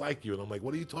just like you." And I'm like,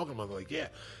 "What are you talking about?" They're like, "Yeah,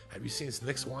 have you seen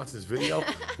Nick Swanson's video?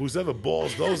 Whose ever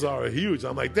balls those are huge."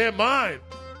 I'm like, "They're mine."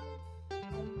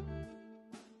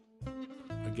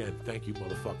 again, thank you,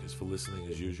 motherfuckers, for listening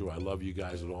as usual. I love you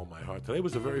guys with all my heart. Today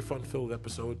was a very fun-filled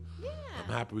episode. Yeah. I'm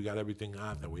happy we got everything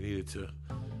out that we needed to.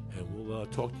 And we'll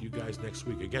talk to you guys next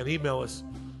week. Again, email us,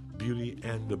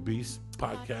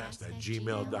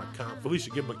 beautyandthebeastpodcast@gmail.com. Felicia,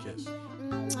 give him a kiss.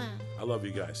 Mwah. I love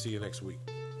you guys. See you next week.